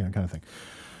other, you know, kind of thing.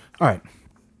 All right.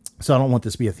 So I don't want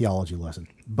this to be a theology lesson,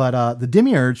 but the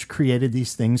demiurge created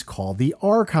these things called the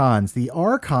archons. The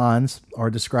archons are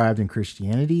described in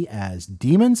Christianity as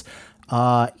demons.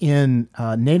 In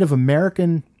Native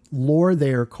American lore,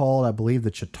 they are called, I believe,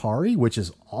 the Chitauri, which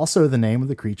is also the name of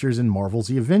the creatures in Marvel's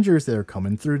The Avengers that are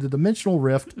coming through the dimensional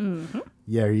rift.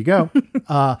 There you go.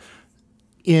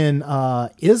 In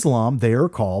Islam, they are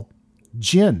called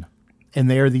jinn. And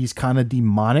they are these kind of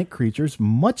demonic creatures,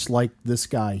 much like this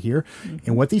guy here.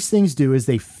 And what these things do is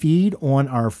they feed on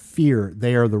our fear.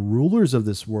 They are the rulers of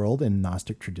this world in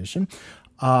Gnostic tradition.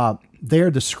 They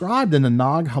are described in the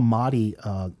Nag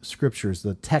Hammadi scriptures,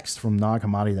 the texts from Nag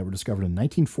Hammadi that were discovered in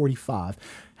 1945.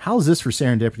 How's this for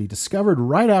serendipity? Discovered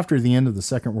right after the end of the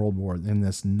Second World War. And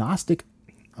this Gnostic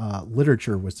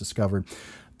literature was discovered.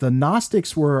 The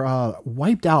Gnostics were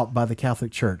wiped out by the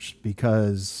Catholic Church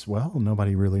because, well,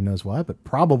 nobody really knows why, but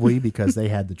probably because they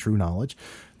had the true knowledge.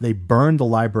 They burned the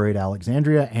library at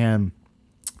Alexandria and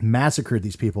massacred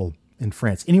these people in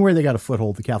France. Anywhere they got a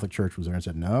foothold, the Catholic Church was there and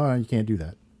said, no, you can't do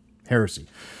that. Heresy.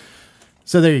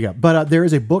 So there you go. But there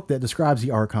is a book that describes the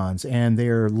archons, and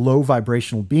they're low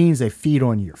vibrational beings. They feed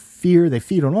on your fear. They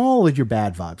feed on all of your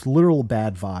bad vibes, literal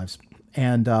bad vibes.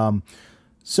 And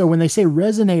so when they say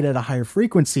resonate at a higher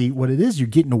frequency, what it is, you're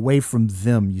getting away from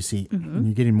them, you see, and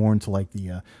you're getting more into like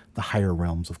the higher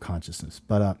realms of consciousness.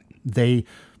 But they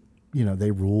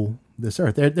rule this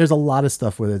earth. There's a lot of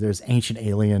stuff with it. There's ancient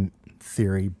alien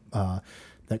theory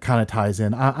that kind of ties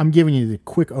in. I'm giving you the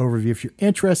quick overview. If you're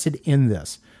interested in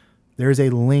this, there's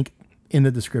a link in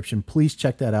the description. Please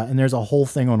check that out. And there's a whole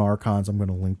thing on archons. I'm going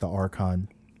to link the archon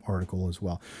article as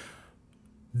well.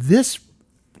 This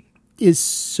is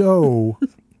so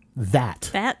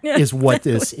that is what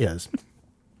this is.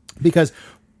 Because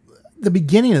the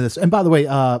beginning of this, and by the way,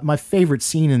 my favorite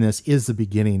scene in this is the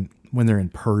beginning when they're in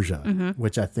Persia,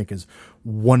 which I think is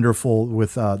wonderful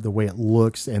with the way it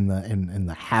looks and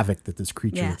the havoc that this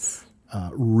creature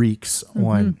wreaks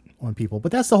on people.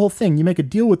 But that's the whole thing. You make a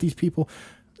deal with these people,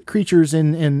 creatures,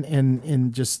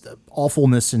 and just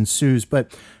awfulness ensues.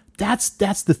 But that's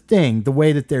the thing. The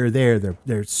way that they're there,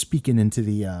 they're speaking into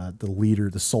the leader,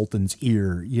 the sultan's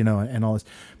ear, you know, and all this.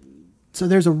 So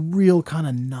there's a real kind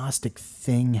of Gnostic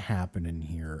thing happening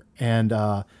here. And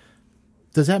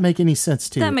does that make any sense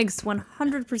to you? That makes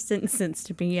 100% sense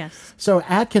to me, yes. So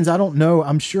Atkins, I don't know.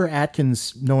 I'm sure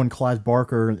Atkins, knowing Clive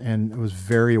Barker, and was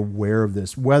very aware of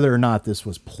this. Whether or not this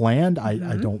was planned, I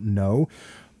don't know.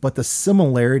 But the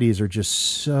similarities are just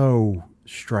so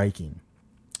striking.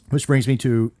 Which brings me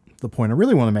to the point I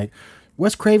really want to make,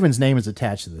 Wes Craven's name is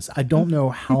attached to this. I don't know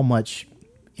how much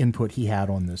input he had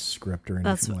on this script or anything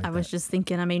That's like what that. I was just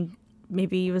thinking. I mean,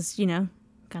 maybe he was,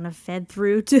 kind of fed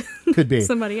through to Could be.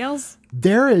 somebody else.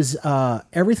 There is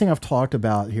everything I've talked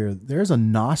about here. There's a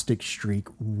Gnostic streak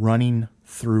running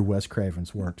through Wes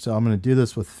Craven's work. So I'm going to do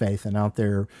this with faith, and out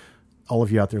there, all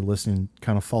of you out there listening,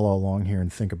 kind of follow along here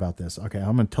and think about this. Okay,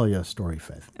 I'm going to tell you a story,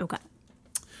 Faith. Okay.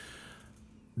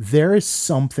 There is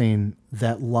something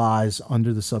that lies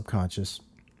under the subconscious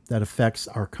that affects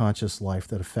our conscious life,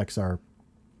 that affects our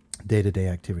day-to-day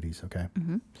activities. Okay.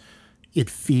 Mm-hmm. It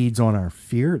feeds on our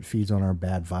fear. It feeds on our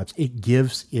bad vibes. It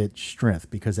gives it strength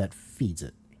because that feeds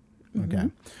it. Okay. Mm-hmm.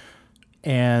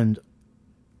 And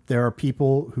there are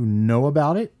people who know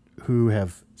about it, who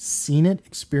have seen it,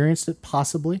 experienced it,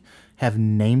 possibly have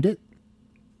named it.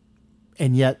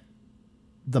 And yet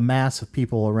the mass of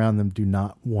people around them do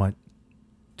not want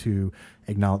to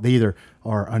acknowledge. They either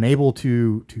are unable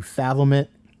to fathom it,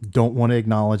 don't want to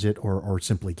acknowledge it, or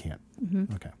simply can't.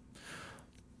 Mm-hmm. Okay.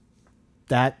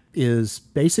 That is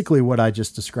basically what I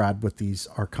just described with these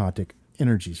archontic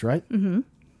energies, right? Mm-hmm.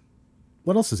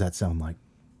 What else does that sound like?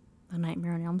 A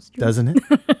Nightmare on Elm Street. Doesn't it?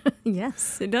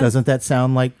 Yes, it does. Doesn't that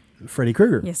sound like Freddy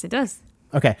Krueger? Yes, it does.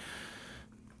 Okay.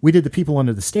 We did the People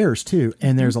Under the Stairs too,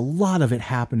 and there's a lot of it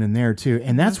happening there too.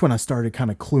 And that's when I started kind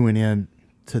of cluing in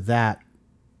to that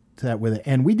with it.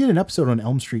 And we did an episode on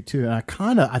Elm Street too. And I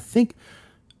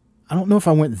don't know if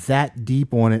I went that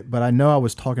deep on it, but I know I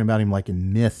was talking about him like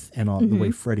in Myth and the way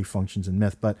Freddy functions in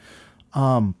Myth. But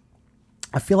I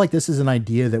feel like this is an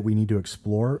idea that we need to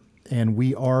explore. And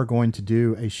we are going to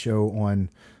do a show on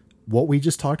what we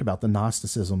just talked about, the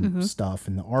Gnosticism stuff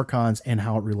and the Archons and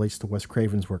how it relates to Wes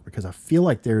Craven's work, because I feel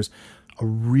like there's a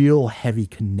real heavy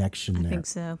connection there. I think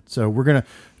so. So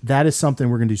that is something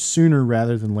we're going to do sooner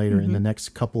rather than later in the next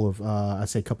couple of,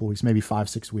 couple of weeks, maybe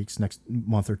 5-6 weeks, next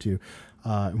month or two.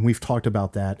 And we've talked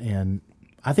about that, and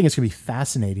I think it's going to be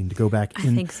fascinating to go back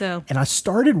in. I think so. And I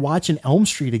started watching Elm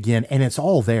Street again, and it's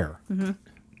all there. Mm-hmm.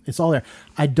 It's all there.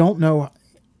 I don't know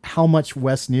how much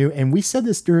Wes knew, and we said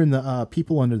this during the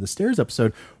People Under the Stairs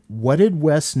episode. What did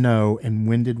Wes know, and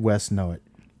when did Wes know it?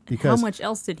 Because how much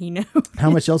else did he know? How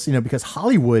much else did he know? Because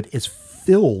Hollywood is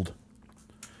filled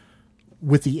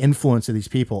with the influence of these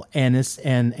people, and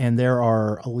there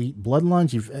are elite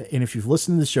bloodlines. And if you've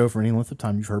listened to the show for any length of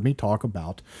time, you've heard me talk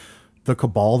about the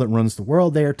cabal that runs the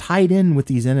world. They are tied in with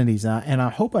these entities, and I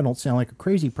hope I don't sound like a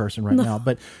crazy person right now.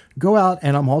 But go out,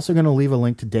 and I'm also going to leave a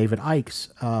link to David Icke's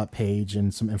page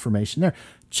and some information there.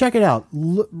 Check it out.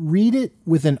 Read it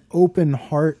with an open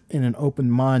heart and an open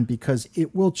mind, because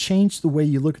it will change the way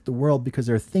you look at the world, because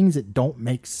there are things that don't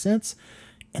make sense,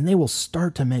 and they will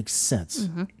start to make sense.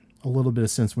 Mm-hmm. A little bit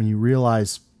of sense when you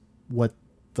realize what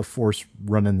the force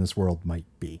running this world might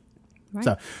be. Right.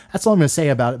 So that's all I'm going to say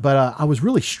about it. But I was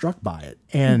really struck by it.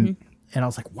 And I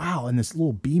was like, wow, in this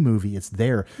little B movie, it's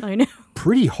there. I know.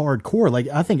 Pretty hardcore. Like,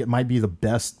 I think it might be the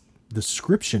best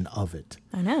description of it.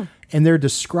 I know. And they're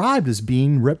described as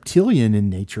being reptilian in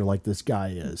nature, like this guy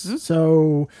is. Mm-hmm.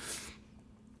 So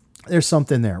there's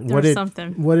something there. What did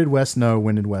Wes know?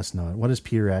 When did Wes know it? What does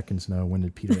Peter Atkins know? When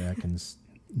did Peter Atkins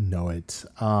know it?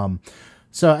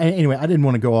 So anyway, I didn't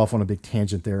want to go off on a big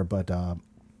tangent there, but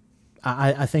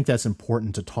I think that's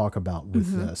important to talk about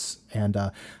with this. And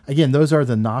again, those are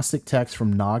the Gnostic texts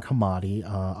from Nag Hammadi.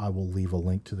 I will leave a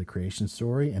link to the creation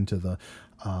story and to the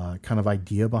kind of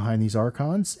idea behind these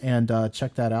archons. And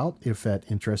check that out if that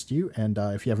interests you. And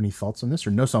if you have any thoughts on this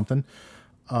or know something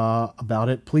about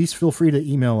it, please feel free to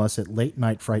email us at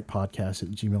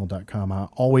latenightfrightpodcast@gmail.com. I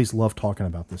always love talking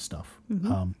about this stuff.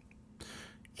 Mm-hmm.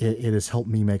 It has helped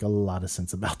me make a lot of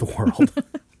sense about the world.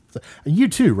 So, you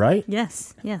too, right?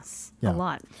 Yes, yeah. A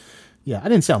lot. Yeah, I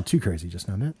didn't sound too crazy just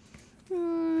now, did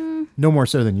I? No more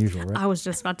so than usual, right? I was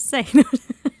just about to say.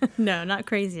 No, not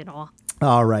crazy at all.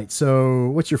 All right, so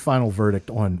what's your final verdict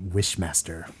on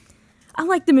Wishmaster? I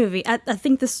like the movie. I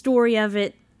think the story of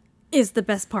it is the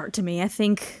best part to me. I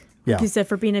think, like you said,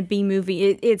 for being a B movie,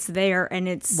 it's there, and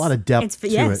it's a lot of depth to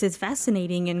it. Yes, it's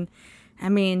fascinating. And I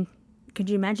mean, could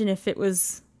you imagine if it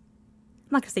was,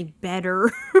 I'm not going to say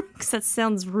better, because that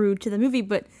sounds rude to the movie,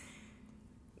 but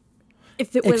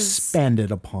if it was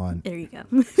expanded upon. There you go.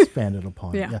 Expanded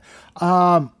upon. Yeah.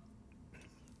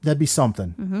 That'd be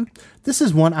something. Mm-hmm. This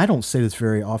is one, I don't say this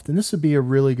very often. This would be a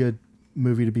really good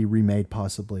movie to be remade,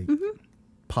 possibly. Mm-hmm.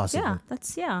 Possibly.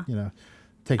 Yeah, You know,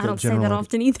 take I that don't general. say that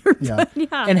often either. Yeah. But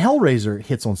yeah. And Hellraiser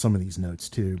hits on some of these notes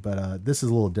too, but this is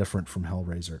a little different from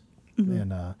Hellraiser.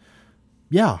 Mm-hmm. And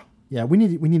yeah, we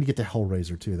need to get to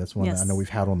Hellraiser too. That's one that I know we've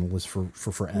had on the list for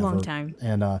forever. Long time.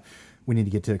 And we need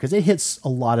to get to it because it hits a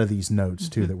lot of these notes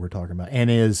too that we're talking about and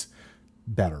is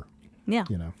better. Yeah.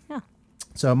 You know. Yeah.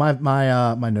 So my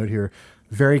note here,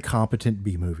 very competent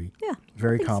B movie. Yeah.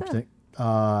 Very I think so. competent.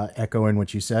 Echoing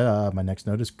what you said, my next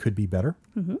note is could be better.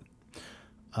 Mm-hmm.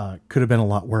 Could have been a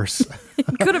lot worse.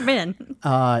 Could have been.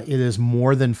 It is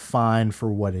more than fine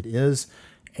for what it is.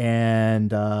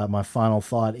 And my final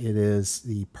thought, it is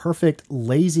the perfect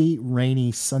lazy,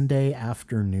 rainy Sunday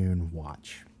afternoon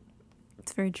watch.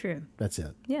 It's very true. That's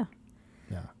it. Yeah.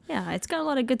 Yeah. Yeah, it's got a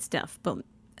lot of good stuff, but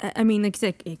I mean, like I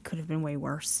said, it could have been way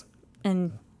worse.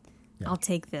 And I'll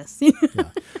take this.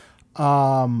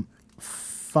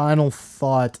 Final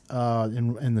thought,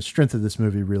 and the strength of this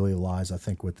movie really lies, I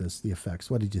think, with the effects.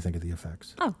 What did you think of the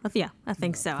effects? Oh, yeah, I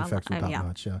think so. The effects were top yeah.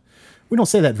 notch, yeah. We don't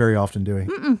say that very often, do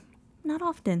we? Not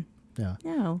often. Yeah.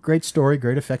 No. Great story,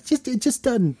 great effects. It just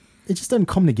doesn't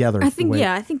come together. I think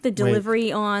the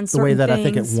delivery on the certain way that things, I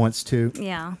think it wants to.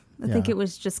 Yeah. I think Yeah. it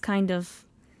was just kind of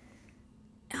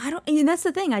and that's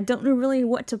the thing. I don't know really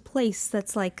what to place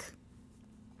that's like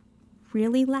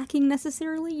really lacking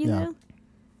necessarily, you know?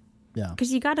 Yeah.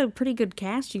 Because you got a pretty good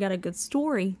cast, you got a good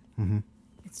story. Mm-hmm.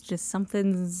 It's just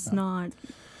something's not.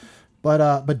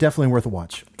 But definitely worth a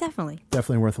watch. Definitely.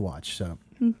 Definitely worth a watch. So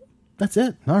that's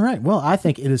it. All right. Well, I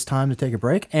think it is time to take a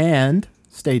break and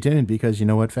stay tuned because you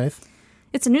know what, Faith?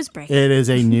 It's a news break. It is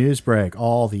a news break.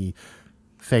 All the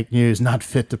fake news not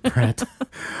fit to print.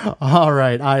 All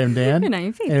right. I am Dan. And I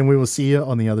am Faith. And we will see you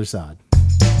on the other side.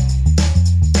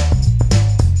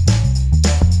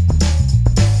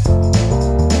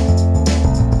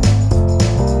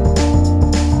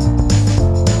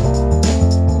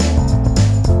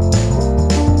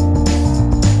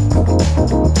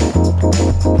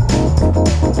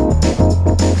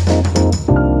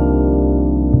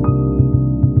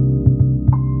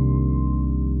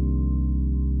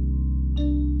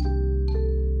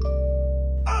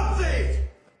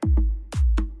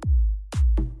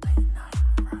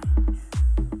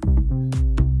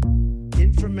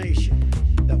 Information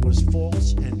that was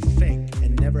false and fake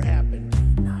and never happened.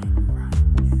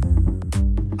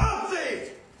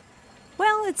 Update!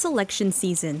 Well, it's election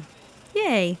season.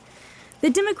 Yay. The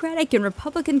Democratic and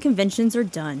Republican conventions are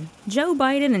done. Joe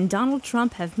Biden and Donald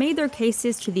Trump have made their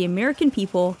cases to the American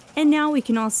people, and now we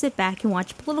can all sit back and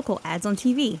watch political ads on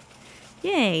TV.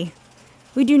 Yay.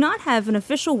 We do not have an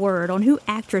official word on who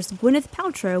actress Gwyneth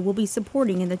Paltrow will be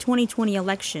supporting in the 2020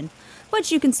 election,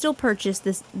 but you can still purchase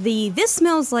This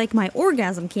Smells Like My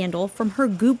Orgasm candle from her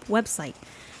Goop website.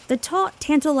 The taut,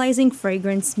 tantalizing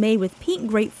fragrance made with pink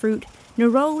grapefruit,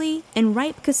 neroli, and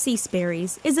ripe cassis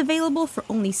berries is available for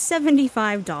only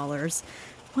 $75.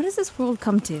 What does this world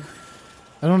come to?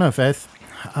 I don't know, Faith.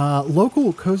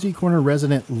 Local Cozy Corner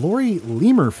resident Lori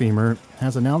Lemur-Femer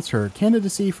has announced her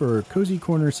candidacy for Cozy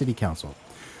Corner City Council.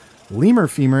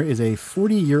 Lemur-Femer is a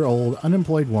 40-year-old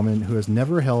unemployed woman who has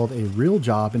never held a real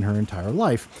job in her entire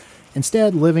life,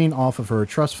 instead living off of her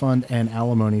trust fund and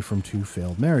alimony from 2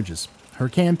 failed marriages. Her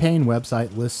campaign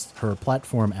website lists her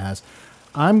platform as,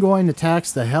 "I'm going to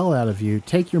tax the hell out of you,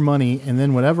 take your money, and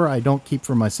then whatever I don't keep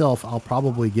for myself, I'll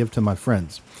probably give to my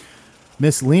friends."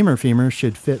 Miss Lemur-Femer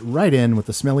should fit right in with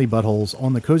the smelly buttholes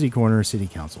on the Cozy Corner City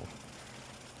Council.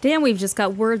 Dan, we've just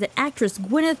got word that actress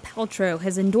Gwyneth Paltrow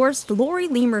has endorsed Lori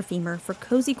Lemur-Femer for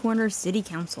Cozy Corner City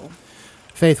Council.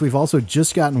 Faith, we've also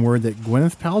just gotten word that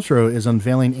Gwyneth Paltrow is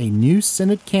unveiling a new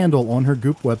scented candle on her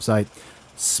Goop website.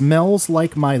 Smells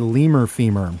Like My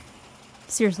Lemur-Femer.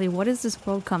 Seriously, what is this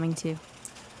world coming to?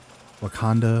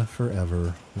 Wakanda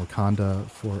forever. Wakanda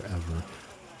forever.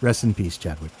 Rest in peace,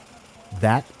 Chadwick.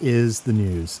 That is the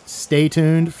news. Stay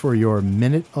tuned for your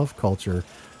Minute of Culture.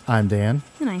 I'm Dan,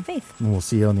 And I'm Faith. and we'll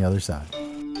see you on the other side.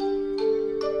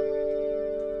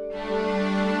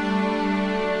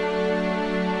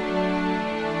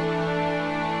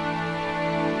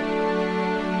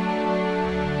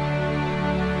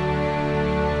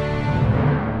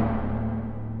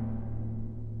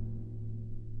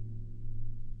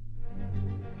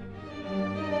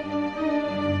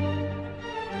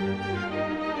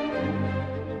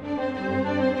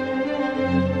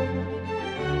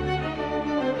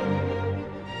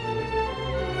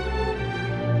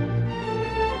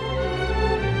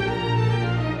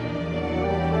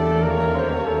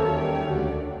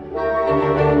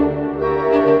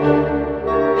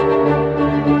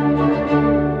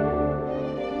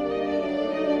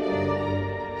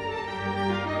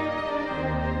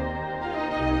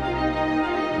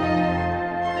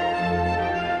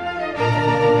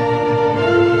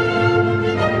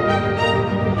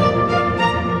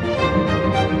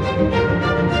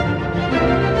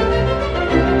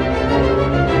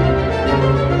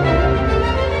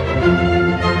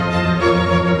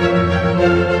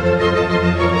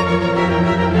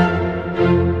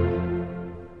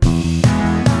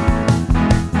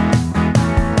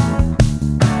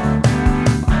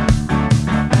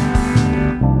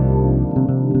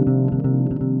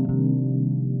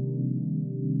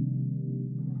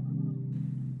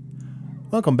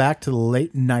 Welcome back to the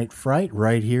Late Night Fright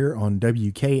right here on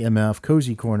WKMF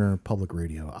Cozy Corner Public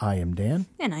Radio. I am Dan.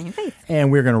 And I am Faith.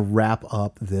 And we're going to wrap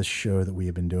up this show that we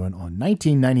have been doing on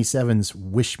 1997's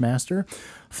Wishmaster,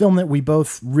 film that we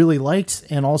both really liked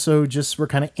and also just were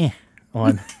kind of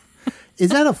on. Is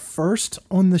that a first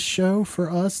on the show for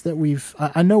us that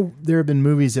I know there have been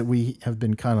movies that we have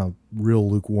been kind of real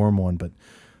lukewarm on, but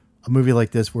a movie like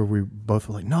this where we both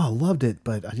were like, no, I loved it,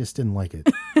 but I just didn't like it.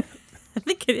 I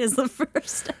think it is the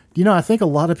first. I think a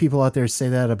lot of people out there say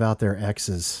that about their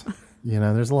exes.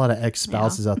 There's a lot of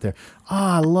ex-spouses out there. Oh,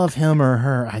 I love him or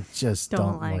her. I just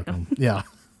don't like them. Yeah.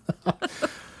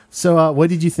 So what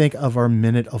did you think of our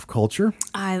Minute of Culture?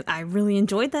 I really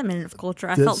enjoyed that Minute of Culture.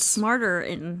 I felt smarter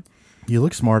and... You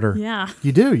look smarter. Yeah.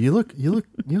 You do. You look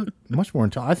much more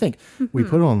intelligent. I think we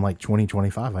put on like 20,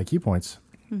 25 IQ points.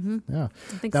 Mm-hmm. Yeah.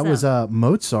 I think that was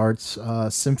Mozart's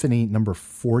Symphony number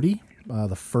 40,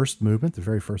 the first movement, the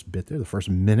very first bit there, the first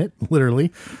minute,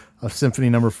 literally, of Symphony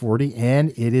number 40. And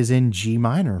it is in G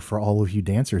minor for all of you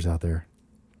dancers out there.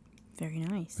 Very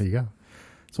nice. There you go.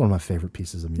 It's one of my favorite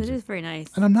pieces of music. It is very nice.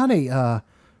 And I'm not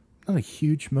a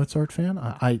huge Mozart fan.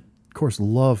 I of course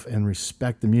love and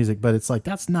respect the music, but it's like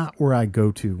that's not where I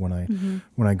go to when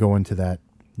I go into that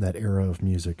era of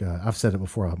music. I've said it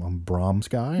before. I'm a Brahms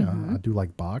guy. I do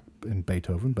like Bach and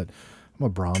Beethoven, but I'm a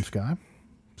Brahms guy.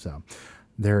 So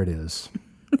there it is.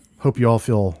 Hope you all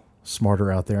feel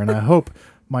smarter out there, and I hope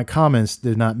my comments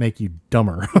did not make you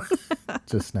dumber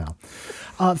just now.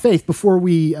 Faith, before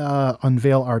we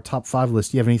unveil our top 5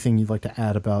 list, do you have anything you'd like to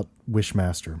add about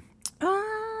Wishmaster?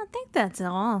 I think that's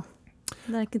all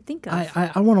that I could think of.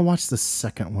 I want to watch the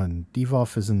second one.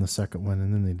 Devoff is in the second one,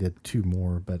 and then they did 2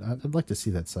 more, but I'd like to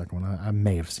see that second one. I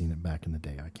may have seen it back in the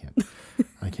day.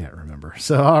 I can't remember.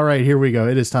 So, all right, here we go.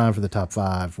 It is time for the top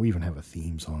 5. We even have a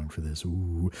theme song for this.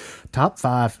 Ooh. Top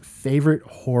 5 favorite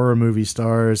horror movie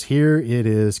stars. Here it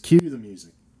is. Cue the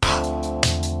music.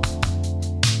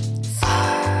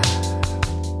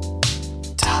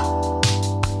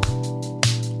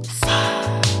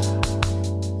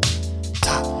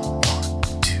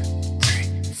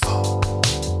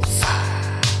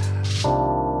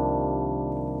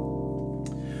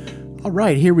 All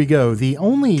right, here we go. The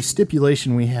only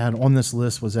stipulation we had on this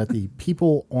list was that the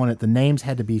people on it, the names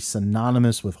had to be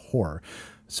synonymous with horror.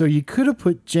 So you could have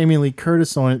put Jamie Lee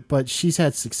Curtis on it, but she's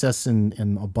had success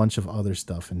in a bunch of other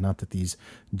stuff. And not that these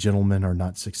gentlemen are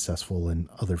not successful in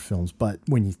other films, but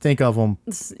when you think of them,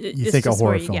 you think of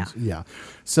horror films. Yeah.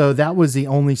 So that was the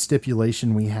only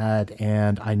stipulation we had.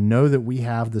 And I know that we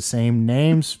have the same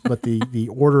names, but the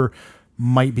order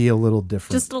might be a little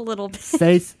different. Just a little bit.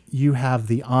 Faith, you have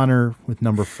the honor with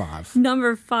number 5.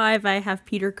 Number 5, I have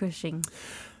Peter Cushing.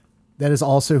 That is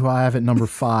also who I have at number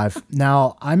 5.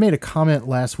 Now, I made a comment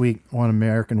last week on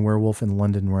American Werewolf in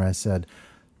London where I said,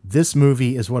 this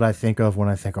movie is what I think of when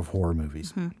I think of horror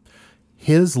movies. Mm-hmm.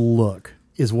 His look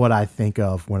is what I think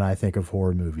of when I think of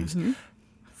horror movies. Mm-hmm.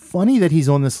 Funny that he's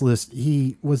on this list.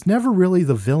 He was never really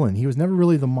the villain. He was never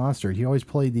really the monster. He always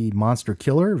played the monster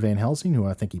killer, Van Helsing, who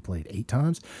I think he played 8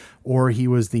 times. Or he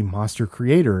was the monster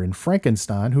creator in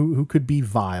Frankenstein, who could be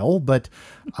vile, but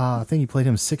I think he played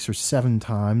him 6 or 7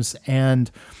 times.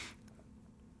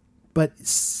 But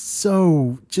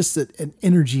so just an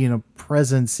energy and a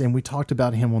presence. And we talked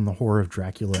about him on the Horror of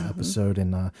Dracula episode.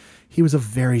 And he was a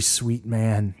very sweet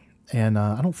man. And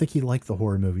I don't think he liked the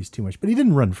horror movies too much, but he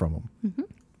didn't run from them. Mm-hmm.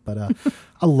 But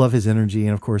I love his energy.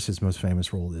 And, of course, his most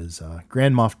famous role is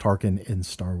Grand Moff Tarkin in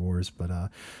Star Wars. But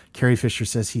Carrie Fisher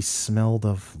says he smelled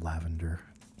of lavender.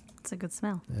 It's a good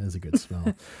smell. It is a good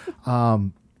smell.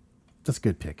 That's a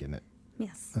good pick, isn't it?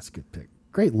 Yes. That's a good pick.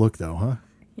 Great look, though, huh?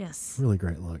 Yes. Really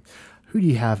great look. Who do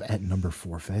you have at number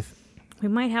 4, Faith? We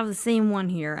might have the same one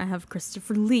here. I have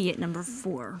Christopher Lee at number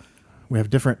 4. We have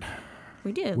different...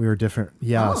 We do. We were different.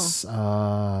 Yes.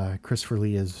 Oh. Christopher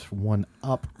Lee is one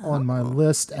up on my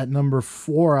list. At number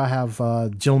 4, I have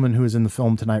a gentleman who is in the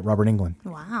film tonight, Robert Englund.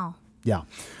 Wow. Yeah.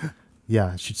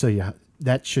 Yeah.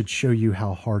 That should show you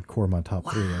how hardcore my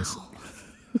top 3 is.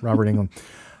 Robert Englund.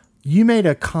 You made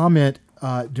a comment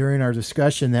during our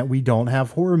discussion that we don't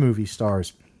have horror movie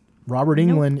stars. Robert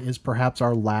Englund is perhaps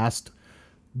our last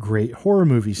great horror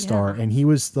movie star. And he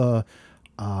was the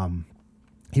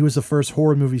first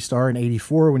horror movie star in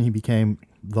 '84 when he became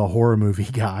the horror movie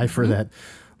guy for that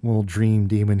little dream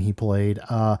demon he played,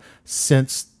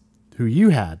 since who you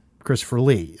had, Christopher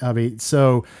Lee. I mean,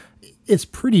 so it's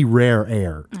pretty rare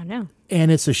air. I know. And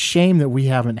it's a shame that we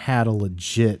haven't had a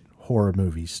legit horror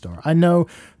movie star. I know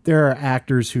there are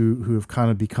actors who have kind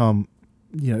of become,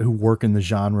 who work in the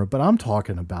genre, but I'm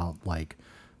talking about like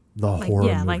the Like, horror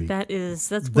yeah, movie. like that's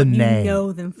The what name, you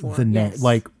know them for. the name, Yes.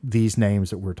 like these names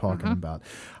that we're talking about.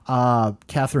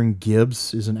 Catherine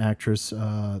Gibbs is an actress.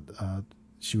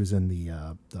 She was in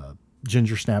the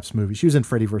Ginger Snaps movie. She was in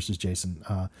Freddy vs. Jason.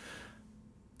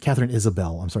 Catherine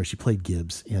Isabel. I'm sorry, she played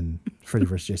Gibbs in Freddy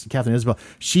vs. Jason. Catherine Isabel.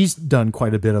 She's done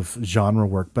quite a bit of genre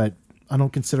work, but I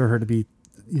don't consider her to be,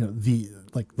 the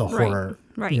horror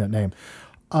name.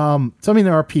 So I mean,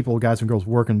 there are people, guys and girls,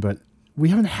 working, but we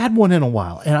haven't had one in a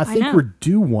while, and I think know. we're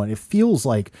due one. It feels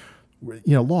like,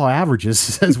 law of averages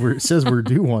says we're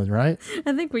due one, right?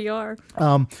 I think we are.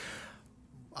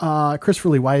 Christopher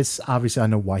Lee Weiss, obviously, I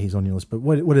know why he's on your list, but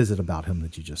what is it about him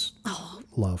that you just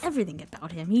love? Everything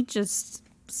about him. He just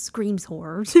screams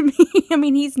horror to me. I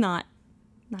mean, he's not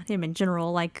him in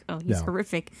general. Like, he's No.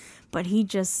 horrific, but he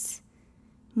just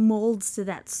molds to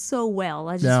that so well.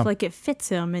 I just Yeah. feel like it fits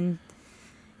him, and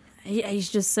he's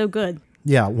just so good.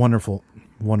 Yeah, wonderful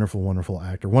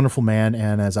actor, wonderful man,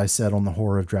 and as I said on the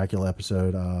Horror of Dracula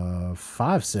episode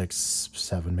 5, 6,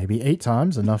 7, maybe 8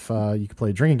 times, enough you could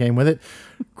play a drinking game with it.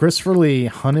 Christopher Lee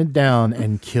hunted down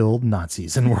and killed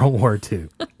Nazis in World War II.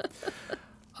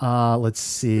 Let's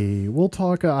see. We'll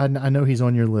talk. I know he's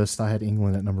on your list. I had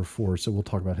England at number 4, so we'll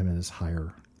talk about him as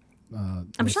higher.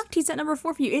 I'm shocked he's at number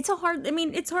 4 for you. It's hard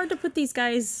to put these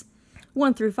guys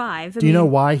 1 through 5. Do you know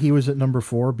why he was at number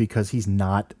 4? Because he's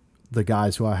not the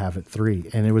guys who I have at 3,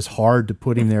 and it was hard to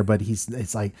put him there. But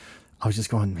it's like I was just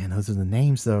going, man, those are the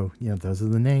names, though. Those are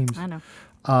the names. I know.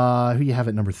 Who you have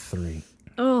at number 3?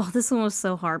 Oh, this one was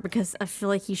so hard because I feel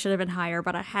like he should have been higher,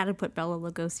 but I had to put Bela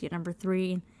Lugosi at number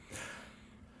 3.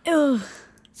 Ugh.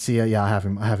 See, yeah, I have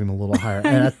him a little higher,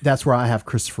 and that's where I have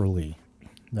Christopher Lee.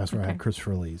 That's where I had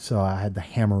Christopher Lee. So I had the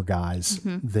Hammer guys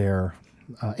there.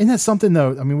 And that's something,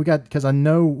 though. I mean, because I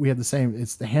know we have the same.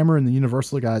 It's the Hammer and the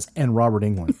Universal guys and Robert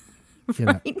Englund.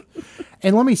 Right.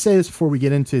 And let me say this before we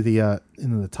get into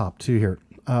the top 2 here.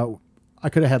 I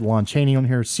could have had Lon Chaney on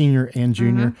here, senior and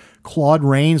junior. Claude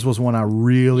Rains was one I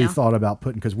really thought about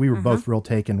putting because we were both real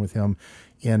taken with him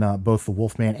in both The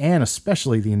Wolfman and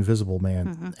especially The Invisible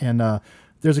Man. And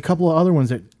there's a couple of other ones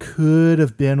that could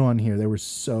have been on here. They were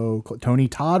so Tony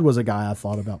Todd was a guy I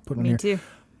thought about putting on here. Me too.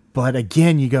 But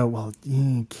again, you go, well,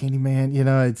 Candyman,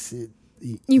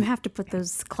 You have to put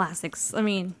those classics. I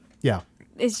mean, yeah.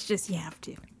 it's just, you have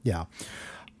to. Yeah.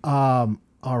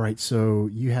 All right. So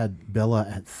you had Bella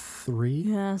at 3.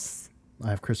 Yes. I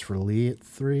have Christopher Lee at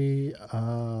 3.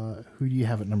 Who do you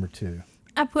have at number 2?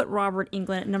 I put Robert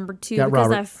Englund at number 2 Yeah, because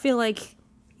Robert. I feel like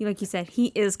you said,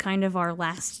 he is kind of our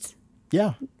last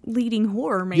Yeah. leading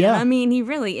horror man. Yeah. I mean, he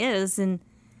really is, and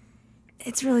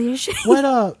it's really a shame.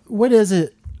 What is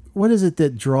it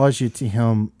that draws you to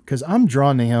him? Because I'm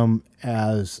drawn to him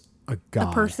as a guy.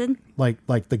 A person? Like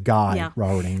the guy, Yeah.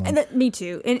 Robert Englund. And me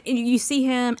too. And you see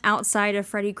him outside of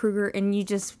Freddy Krueger, and you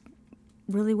just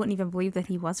really wouldn't even believe that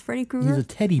he was Freddy Krueger. He's a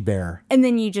teddy bear. And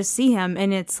then you just see him,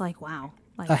 and it's like, wow.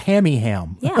 Like, A hammy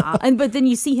ham. yeah. But then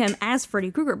you see him as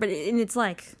Freddy Krueger, and it's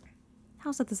like,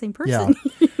 how's that the same person?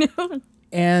 Yeah.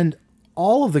 And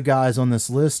all of the guys on this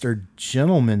list are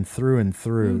gentlemen through and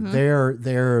through.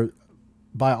 They're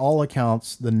by all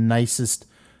accounts the nicest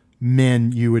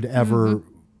men you would ever,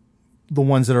 the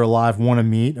ones that are alive, want to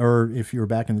meet, or if you were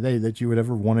back in the day, that you would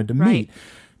ever wanted to meet.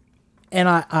 And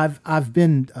I've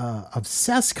been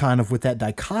obsessed kind of with that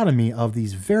dichotomy of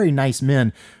these very nice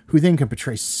men who then can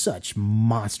portray such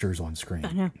monsters on screen.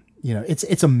 I know.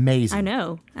 It's amazing. I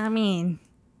know. I mean,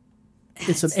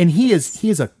 And he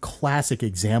is a classic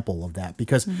example of that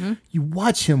because you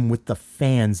watch him with the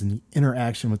fans and the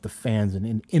interaction with the fans and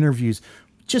in interviews,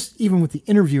 just even with the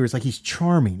interviewers, like he's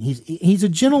charming. He's a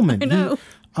gentleman. I know.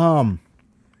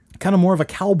 Kind of more of a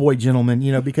cowboy gentleman,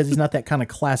 because he's not that kind of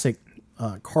classic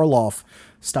Karloff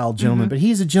style gentleman, but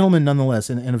he's a gentleman nonetheless,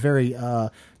 and a very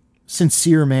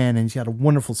sincere man, and he's got a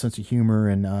wonderful sense of humor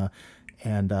and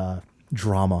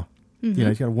drama.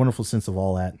 He's got a wonderful sense of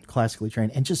all that, classically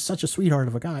trained, and just such a sweetheart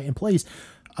of a guy. And plays.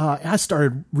 I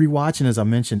started rewatching, as I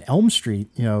mentioned, Elm Street.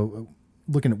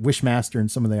 Looking at Wishmaster and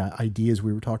some of the ideas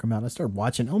we were talking about. I started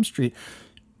watching Elm Street,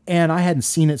 and I hadn't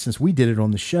seen it since we did it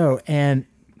on the show. And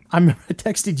I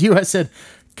texted you. I said,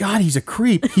 "God, he's a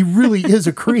creep. He really is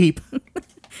a creep."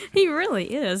 he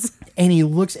really is.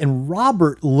 And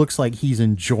Robert looks like he's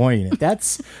enjoying it.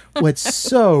 That's what's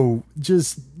so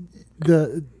just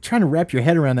trying to wrap your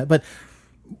head around that. But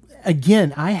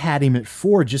again, I had him at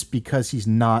 4 just because he's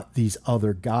not these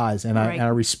other guys. And I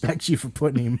respect you for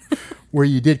putting him where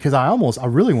you did. Cause I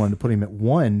really wanted to put him at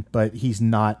 1, but he's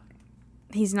not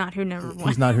who number 1.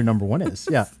 He's not who number 1 is.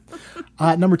 Yeah.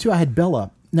 Number 2, I had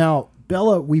Bella. Now,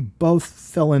 Bella, we both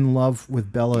fell in love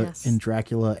with Bella Yes. in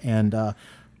Dracula, and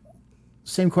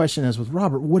same question as with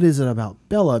Robert. What is it about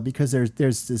Bella? Because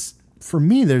there's this, for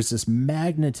me, there's this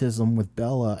magnetism with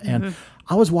Bella. And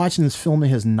I was watching this film of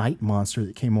his, Night Monster,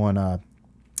 that came on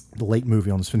the late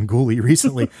movie on Svengoolie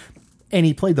recently. And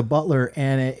he played the butler.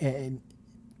 And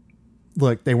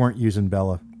look, they weren't using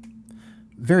Bella.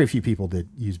 Very few people did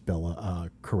use Bella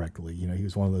correctly. You know, he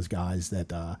was one of those guys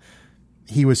that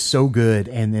he was so good.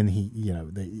 And then he, you know,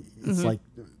 it's like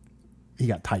he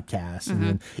got typecast. And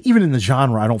then, even in the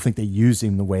genre, I don't think they used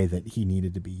him the way that he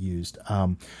needed to be used.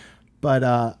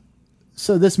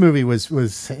 So this movie was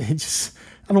it just,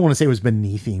 I don't want to say it was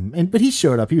beneath him, but he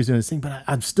showed up, he was doing his thing, but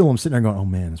I'm sitting there going, oh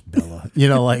man, it's Bella, you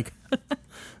know, like,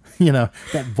 you know,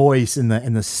 that voice and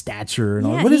the stature and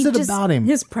all. What is it about him?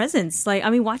 His presence, like, I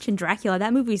mean, watching Dracula,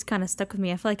 that movie's kind of stuck with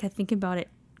me. I feel like I think about it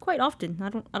quite often. I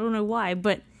don't know why,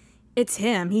 but it's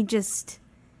him. He just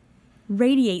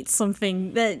radiates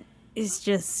something that is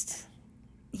just,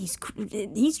 he's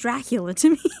Dracula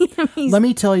to me. I mean, let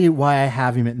me tell you why I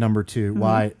have him at number 2.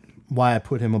 Why I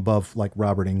put him above like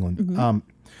Robert Englund.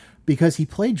 Because he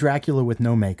played Dracula with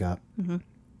no makeup,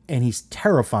 and he's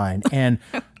terrifying. And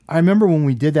I remember when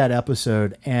we did that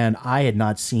episode, and I had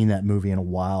not seen that movie in a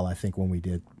while, I think, when we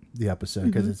did the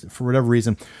episode, because for whatever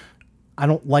reason, I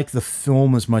don't like the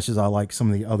film as much as I like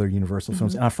some of the other Universal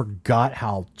films. And I forgot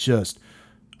how just,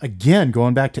 again,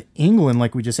 going back to England,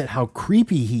 like we just said, how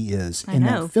creepy he is in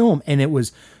that film. And it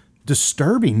was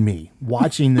disturbing me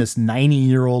watching this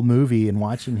 90-year-old movie and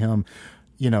watching him,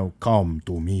 you know, come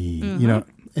to me, you know,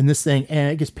 in this thing.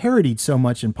 And it gets parodied so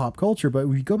much in pop culture, but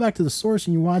when you go back to the source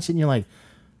and you watch it and you're like,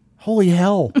 holy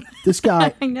hell, this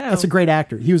guy, I know. That's a great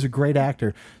actor. He was a great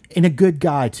actor and a good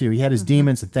guy too. He had his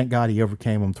demons, and thank God he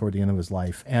overcame them toward the end of his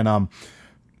life. And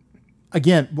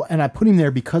again, and I put him there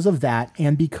because of that,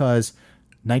 and because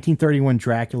 1931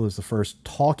 Dracula is the first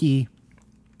talking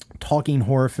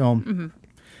horror film.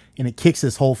 And it kicks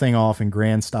this whole thing off in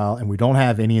grand style, and we don't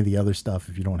have any of the other stuff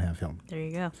if you don't have him. there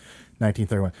you go.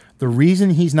 1931. The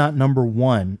reason he's not number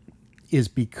 1 is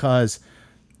because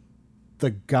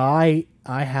the guy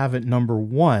I have at number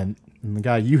 1, and the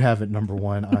guy you have at number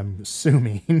 1, I'm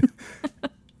assuming,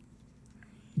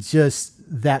 just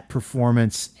that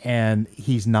performance, and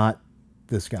he's not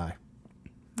this guy.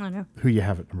 I know. Who you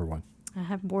have at number 1? I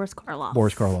have Boris Karloff.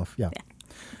 Boris Karloff, yeah.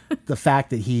 The fact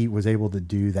that he was able to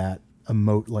do that,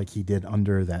 emote like he did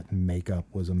under that makeup,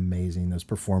 was amazing. Those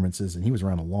performances, and he was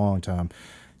around a long time.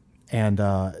 And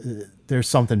there's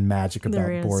something magic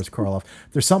about Boris Karloff.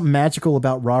 There's something magical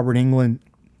about Robert Englund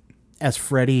as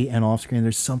Freddy and off screen.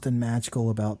 There's something magical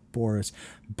about Boris.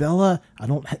 Bella,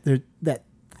 that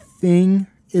thing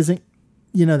isn't,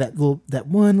 you know, that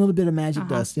one little bit of magic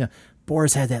dust. You know,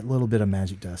 Boris had that little bit of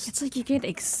magic dust. It's like you get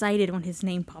excited when his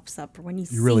name pops up, or when you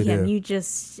see really him. do. You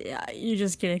just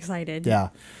get excited. Yeah.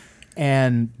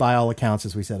 And by all accounts,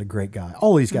 as we said, a great guy.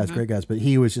 All these guys, great guys, but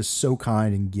he was just so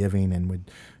kind and giving, and would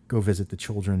go visit the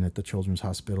children at the children's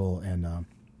hospital, and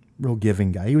real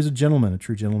giving guy. He was a gentleman, a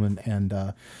true gentleman.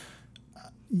 And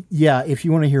yeah, if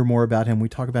you want to hear more about him, we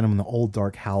talk about him in the Old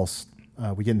Dark House.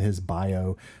 We get into his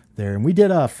bio there, and we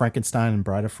did Frankenstein and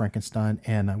Bride of Frankenstein,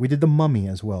 and we did The Mummy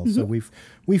as well. So we've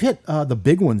hit the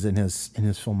big ones in his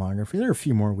filmography. There are a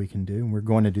few more we can do, and we're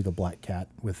going to do The Black Cat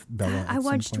with Bella. I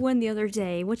watched one the other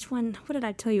day. Which one? What did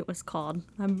I tell you it was called?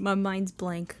 My mind's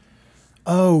blank.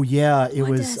 Oh yeah, it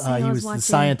What was. did I say I He was was the watching?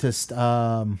 scientist.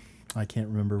 I can't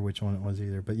remember which one it was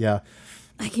either, but yeah.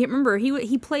 I can't remember.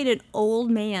 He played an old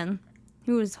man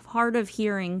who was hard of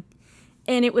hearing,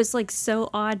 and it was like so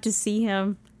odd to see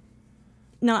him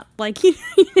not like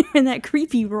in that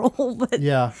creepy role, but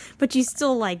Yeah. but you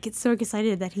still like get so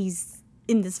excited that he's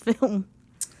in this film.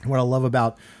 What I love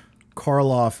about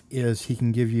Karloff is he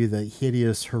can give you the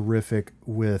hideous, horrific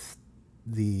with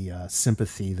the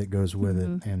sympathy that goes with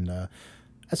it, and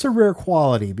that's a rare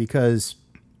quality, because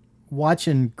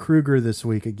watching Krueger this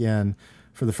week again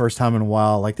for the first time in a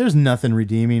while, like, there's nothing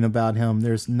redeeming about him.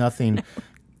 There's nothing.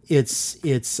 It's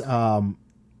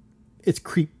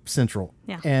creep central.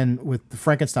 Yeah. And with the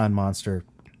Frankenstein monster,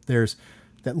 there's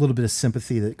that little bit of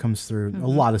sympathy that comes through. A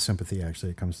lot of sympathy actually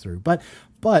that comes through. But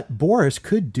Boris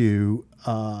could do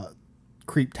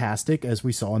creeptastic, as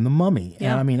we saw in The Mummy.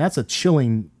 Yeah. And I mean, that's a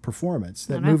chilling performance.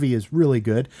 That movie is really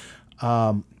good.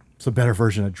 It's a better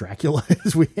version of Dracula,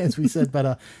 as we said,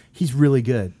 but he's really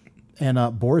good. And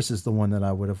Boris is the one that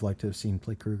I would have liked to have seen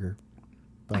play Krueger.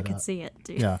 But, I could see it,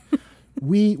 dude. Yeah.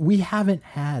 we haven't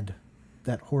had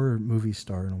that horror movie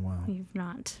star in a while. You've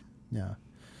not. Yeah.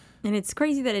 And it's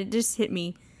crazy that it just hit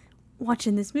me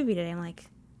watching this movie today. I'm like,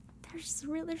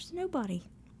 there's nobody.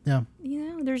 Yeah. You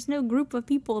know, there's no group of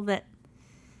people that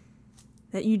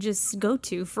you just go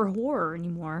to for horror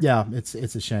anymore. Yeah, it's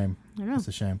a shame. know. It's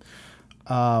a shame.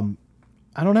 I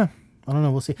don't know.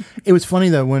 We'll see. It was funny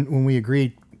though when we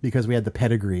agreed, because we had the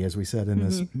pedigree, as we said in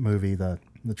this movie, the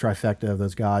trifecta of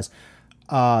those guys,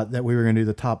 that we were going to do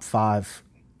the top 5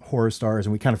 horror stars,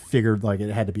 and we kind of figured like it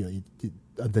had to be like,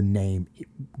 the name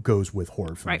goes with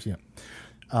horror films. Right.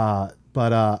 Yeah.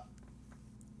 But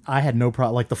I had no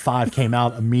problem. Like the 5 came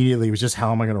out immediately. It was just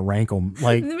how am I going to rank them?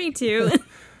 Like Me too.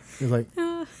 it was like,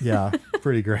 yeah,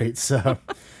 pretty great. So,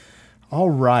 all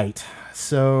right.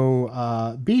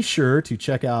 So be sure to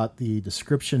check out the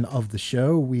description of the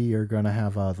show. We are going to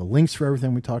have the links for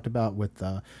everything we talked about with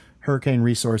hurricane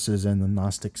resources and the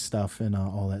Gnostic stuff and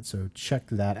all that. So check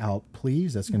that out,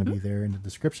 please. That's going to be there in the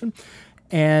description.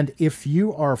 And if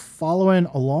you are following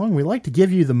along, we like to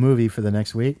give you the movie for the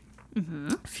next week.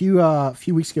 A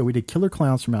few weeks ago, we did Killer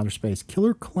Clowns from Outer Space.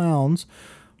 Killer Clowns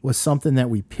was something that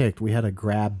we picked. We had a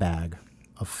grab bag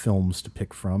of films to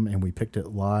pick from, and we picked it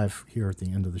live here at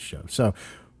the end of the show. So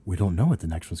we don't know what the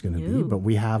next one's going to be, but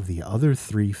we have the other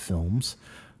 3 films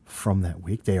from that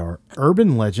week. They are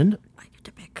Urban Legend, I get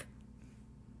to pick.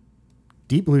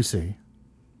 Deep Blue Sea,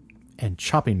 and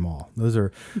Chopping Mall. Those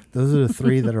are the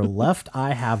 3 that are left.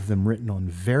 I have them written on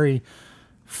very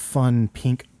fun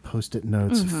pink Post-it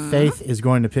notes. Faith is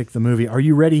going to pick the movie. Are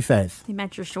you ready, Faith? They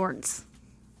match your shorts.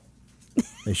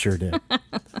 They sure do.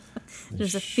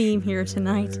 There's a theme here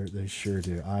tonight. They sure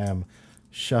do. I am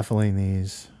shuffling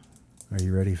these. Are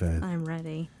you ready, Faith? I'm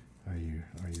ready. Are you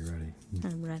ready?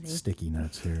 I'm ready. Sticky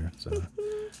notes here. So,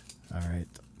 all right.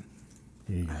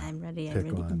 Here you go. I'm ready.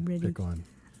 Pick one.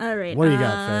 All right. What do you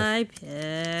got, I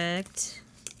picked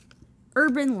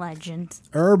Urban Legend.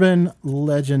 Urban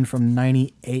Legend from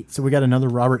 '98. So we got another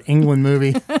Robert Englund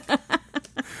movie.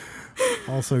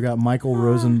 Also got Michael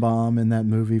Rosenbaum in that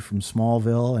movie from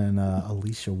Smallville, and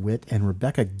Alicia Witt and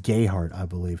Rebecca Gayheart, I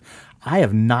believe. I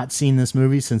have not seen this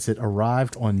movie since it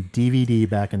arrived on DVD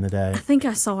back in the day. I think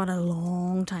I saw it a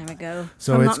long time ago.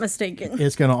 So if I'm it's- not mistaken.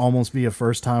 It's going to almost be a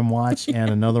first-time watch, and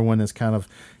another one that's kind of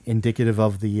indicative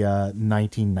of the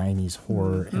 1990s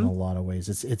horror in a lot of ways.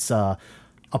 It's a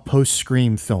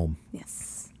post-Scream film. Yes.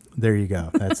 There you go.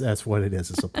 That's what it is.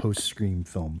 It's a post-Scream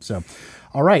film. So,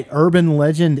 all right. Urban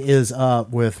Legend is up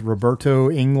with Roberto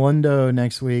Englundo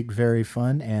next week. Very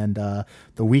fun. And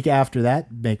the week after that,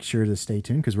 make sure to stay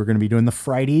tuned because we're going to be doing the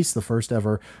Fridays, the first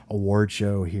ever award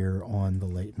show here on the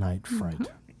Late Night Fright.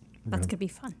 That's going to be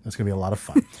fun. That's going to be a lot of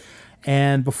fun.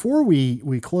 And before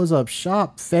we close up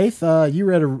shop, Faith, you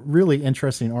read a really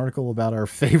interesting article about our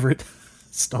favorite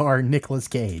star, Nicolas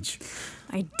Cage.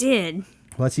 I did.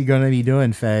 What's he going to be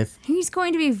doing, Faith? He's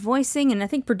going to be voicing and I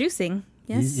think producing.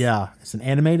 Yes. Yeah, it's an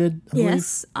animated, I believe.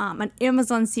 Yes. An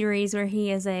Amazon series where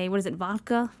he is a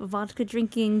vodka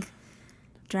drinking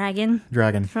dragon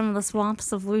Dragon. from the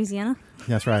swamps of Louisiana.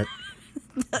 That's right.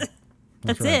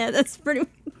 That's right. it. That's pretty.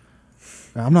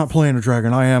 I'm not playing a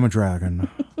dragon. I am a dragon.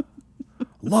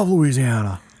 Love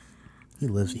Louisiana. He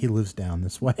lives down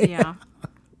this way. Yeah.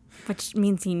 Which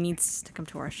means he needs to come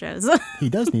to our shows. He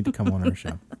does need to come on our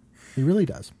show. He really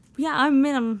does. Yeah,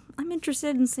 I'm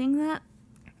interested in seeing that.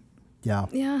 Yeah.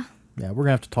 Yeah. Yeah, we're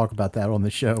gonna have to talk about that on the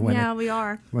show when we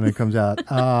are. when it comes out.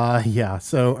 Yeah.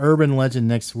 So Urban Legend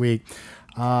next week.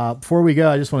 Before we go,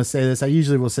 I just want to say this. I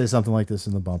usually will say something like this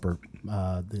in the bumper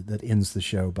that ends the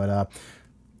show. But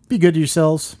be good to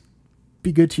yourselves.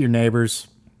 Be good to your neighbors.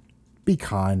 Be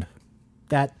kind.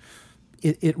 That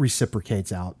it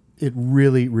reciprocates out. It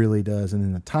really, really does. And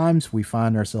in the times we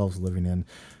find ourselves living in,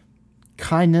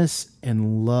 kindness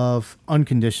and love,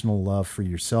 unconditional love for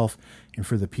yourself and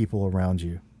for the people around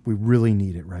you. We really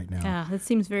need it right now. Yeah, that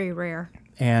seems very rare.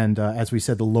 And as we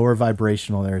said, the lower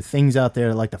vibrational, there are things out there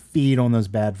that like to feed on those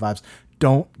bad vibes.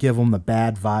 Don't give them the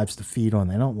bad vibes to feed on.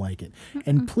 They don't like it.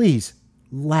 And please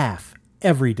laugh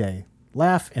every day.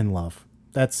 Laugh and love.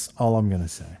 That's all I'm going to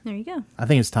say. There you go. I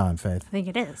think it's time, Faith. I think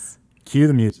it is. Cue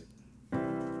the music.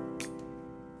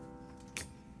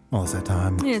 Well, it's that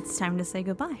time. It's time to say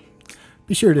goodbye.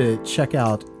 Be sure to check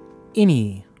out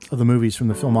any of the movies from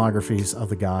the filmographies of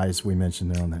the guys we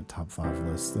mentioned there on that top 5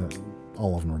 list.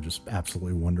 All of them are just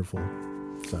absolutely wonderful.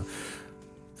 So,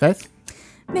 Faith?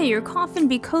 May your coffin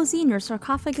be cozy and your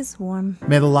sarcophagus warm.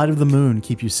 May the light of the moon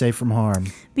keep you safe from harm.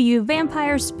 Be you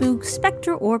vampire, spook,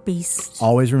 specter, or beast.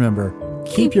 Always remember,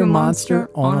 keep your monster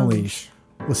on a leash.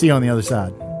 We'll see you on the other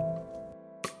side.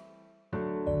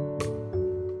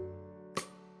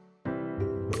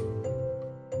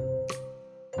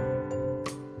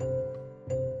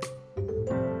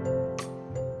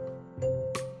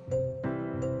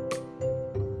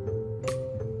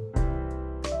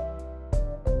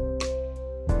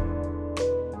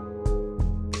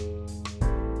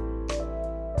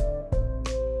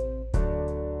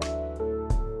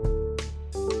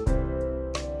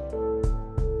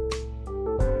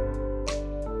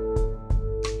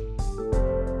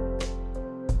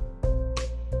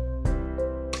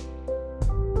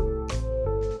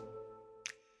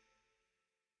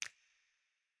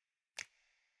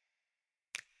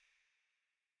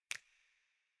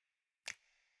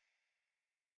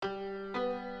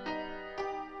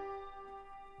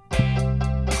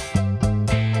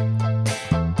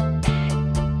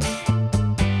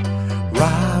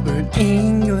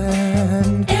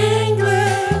 England.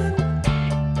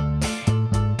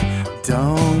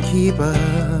 Don't keep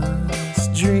us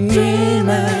dreaming.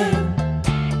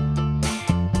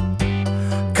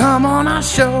 Come on our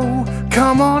show,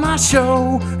 come on our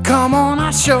show, come on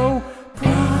our show.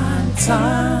 Prime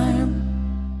time.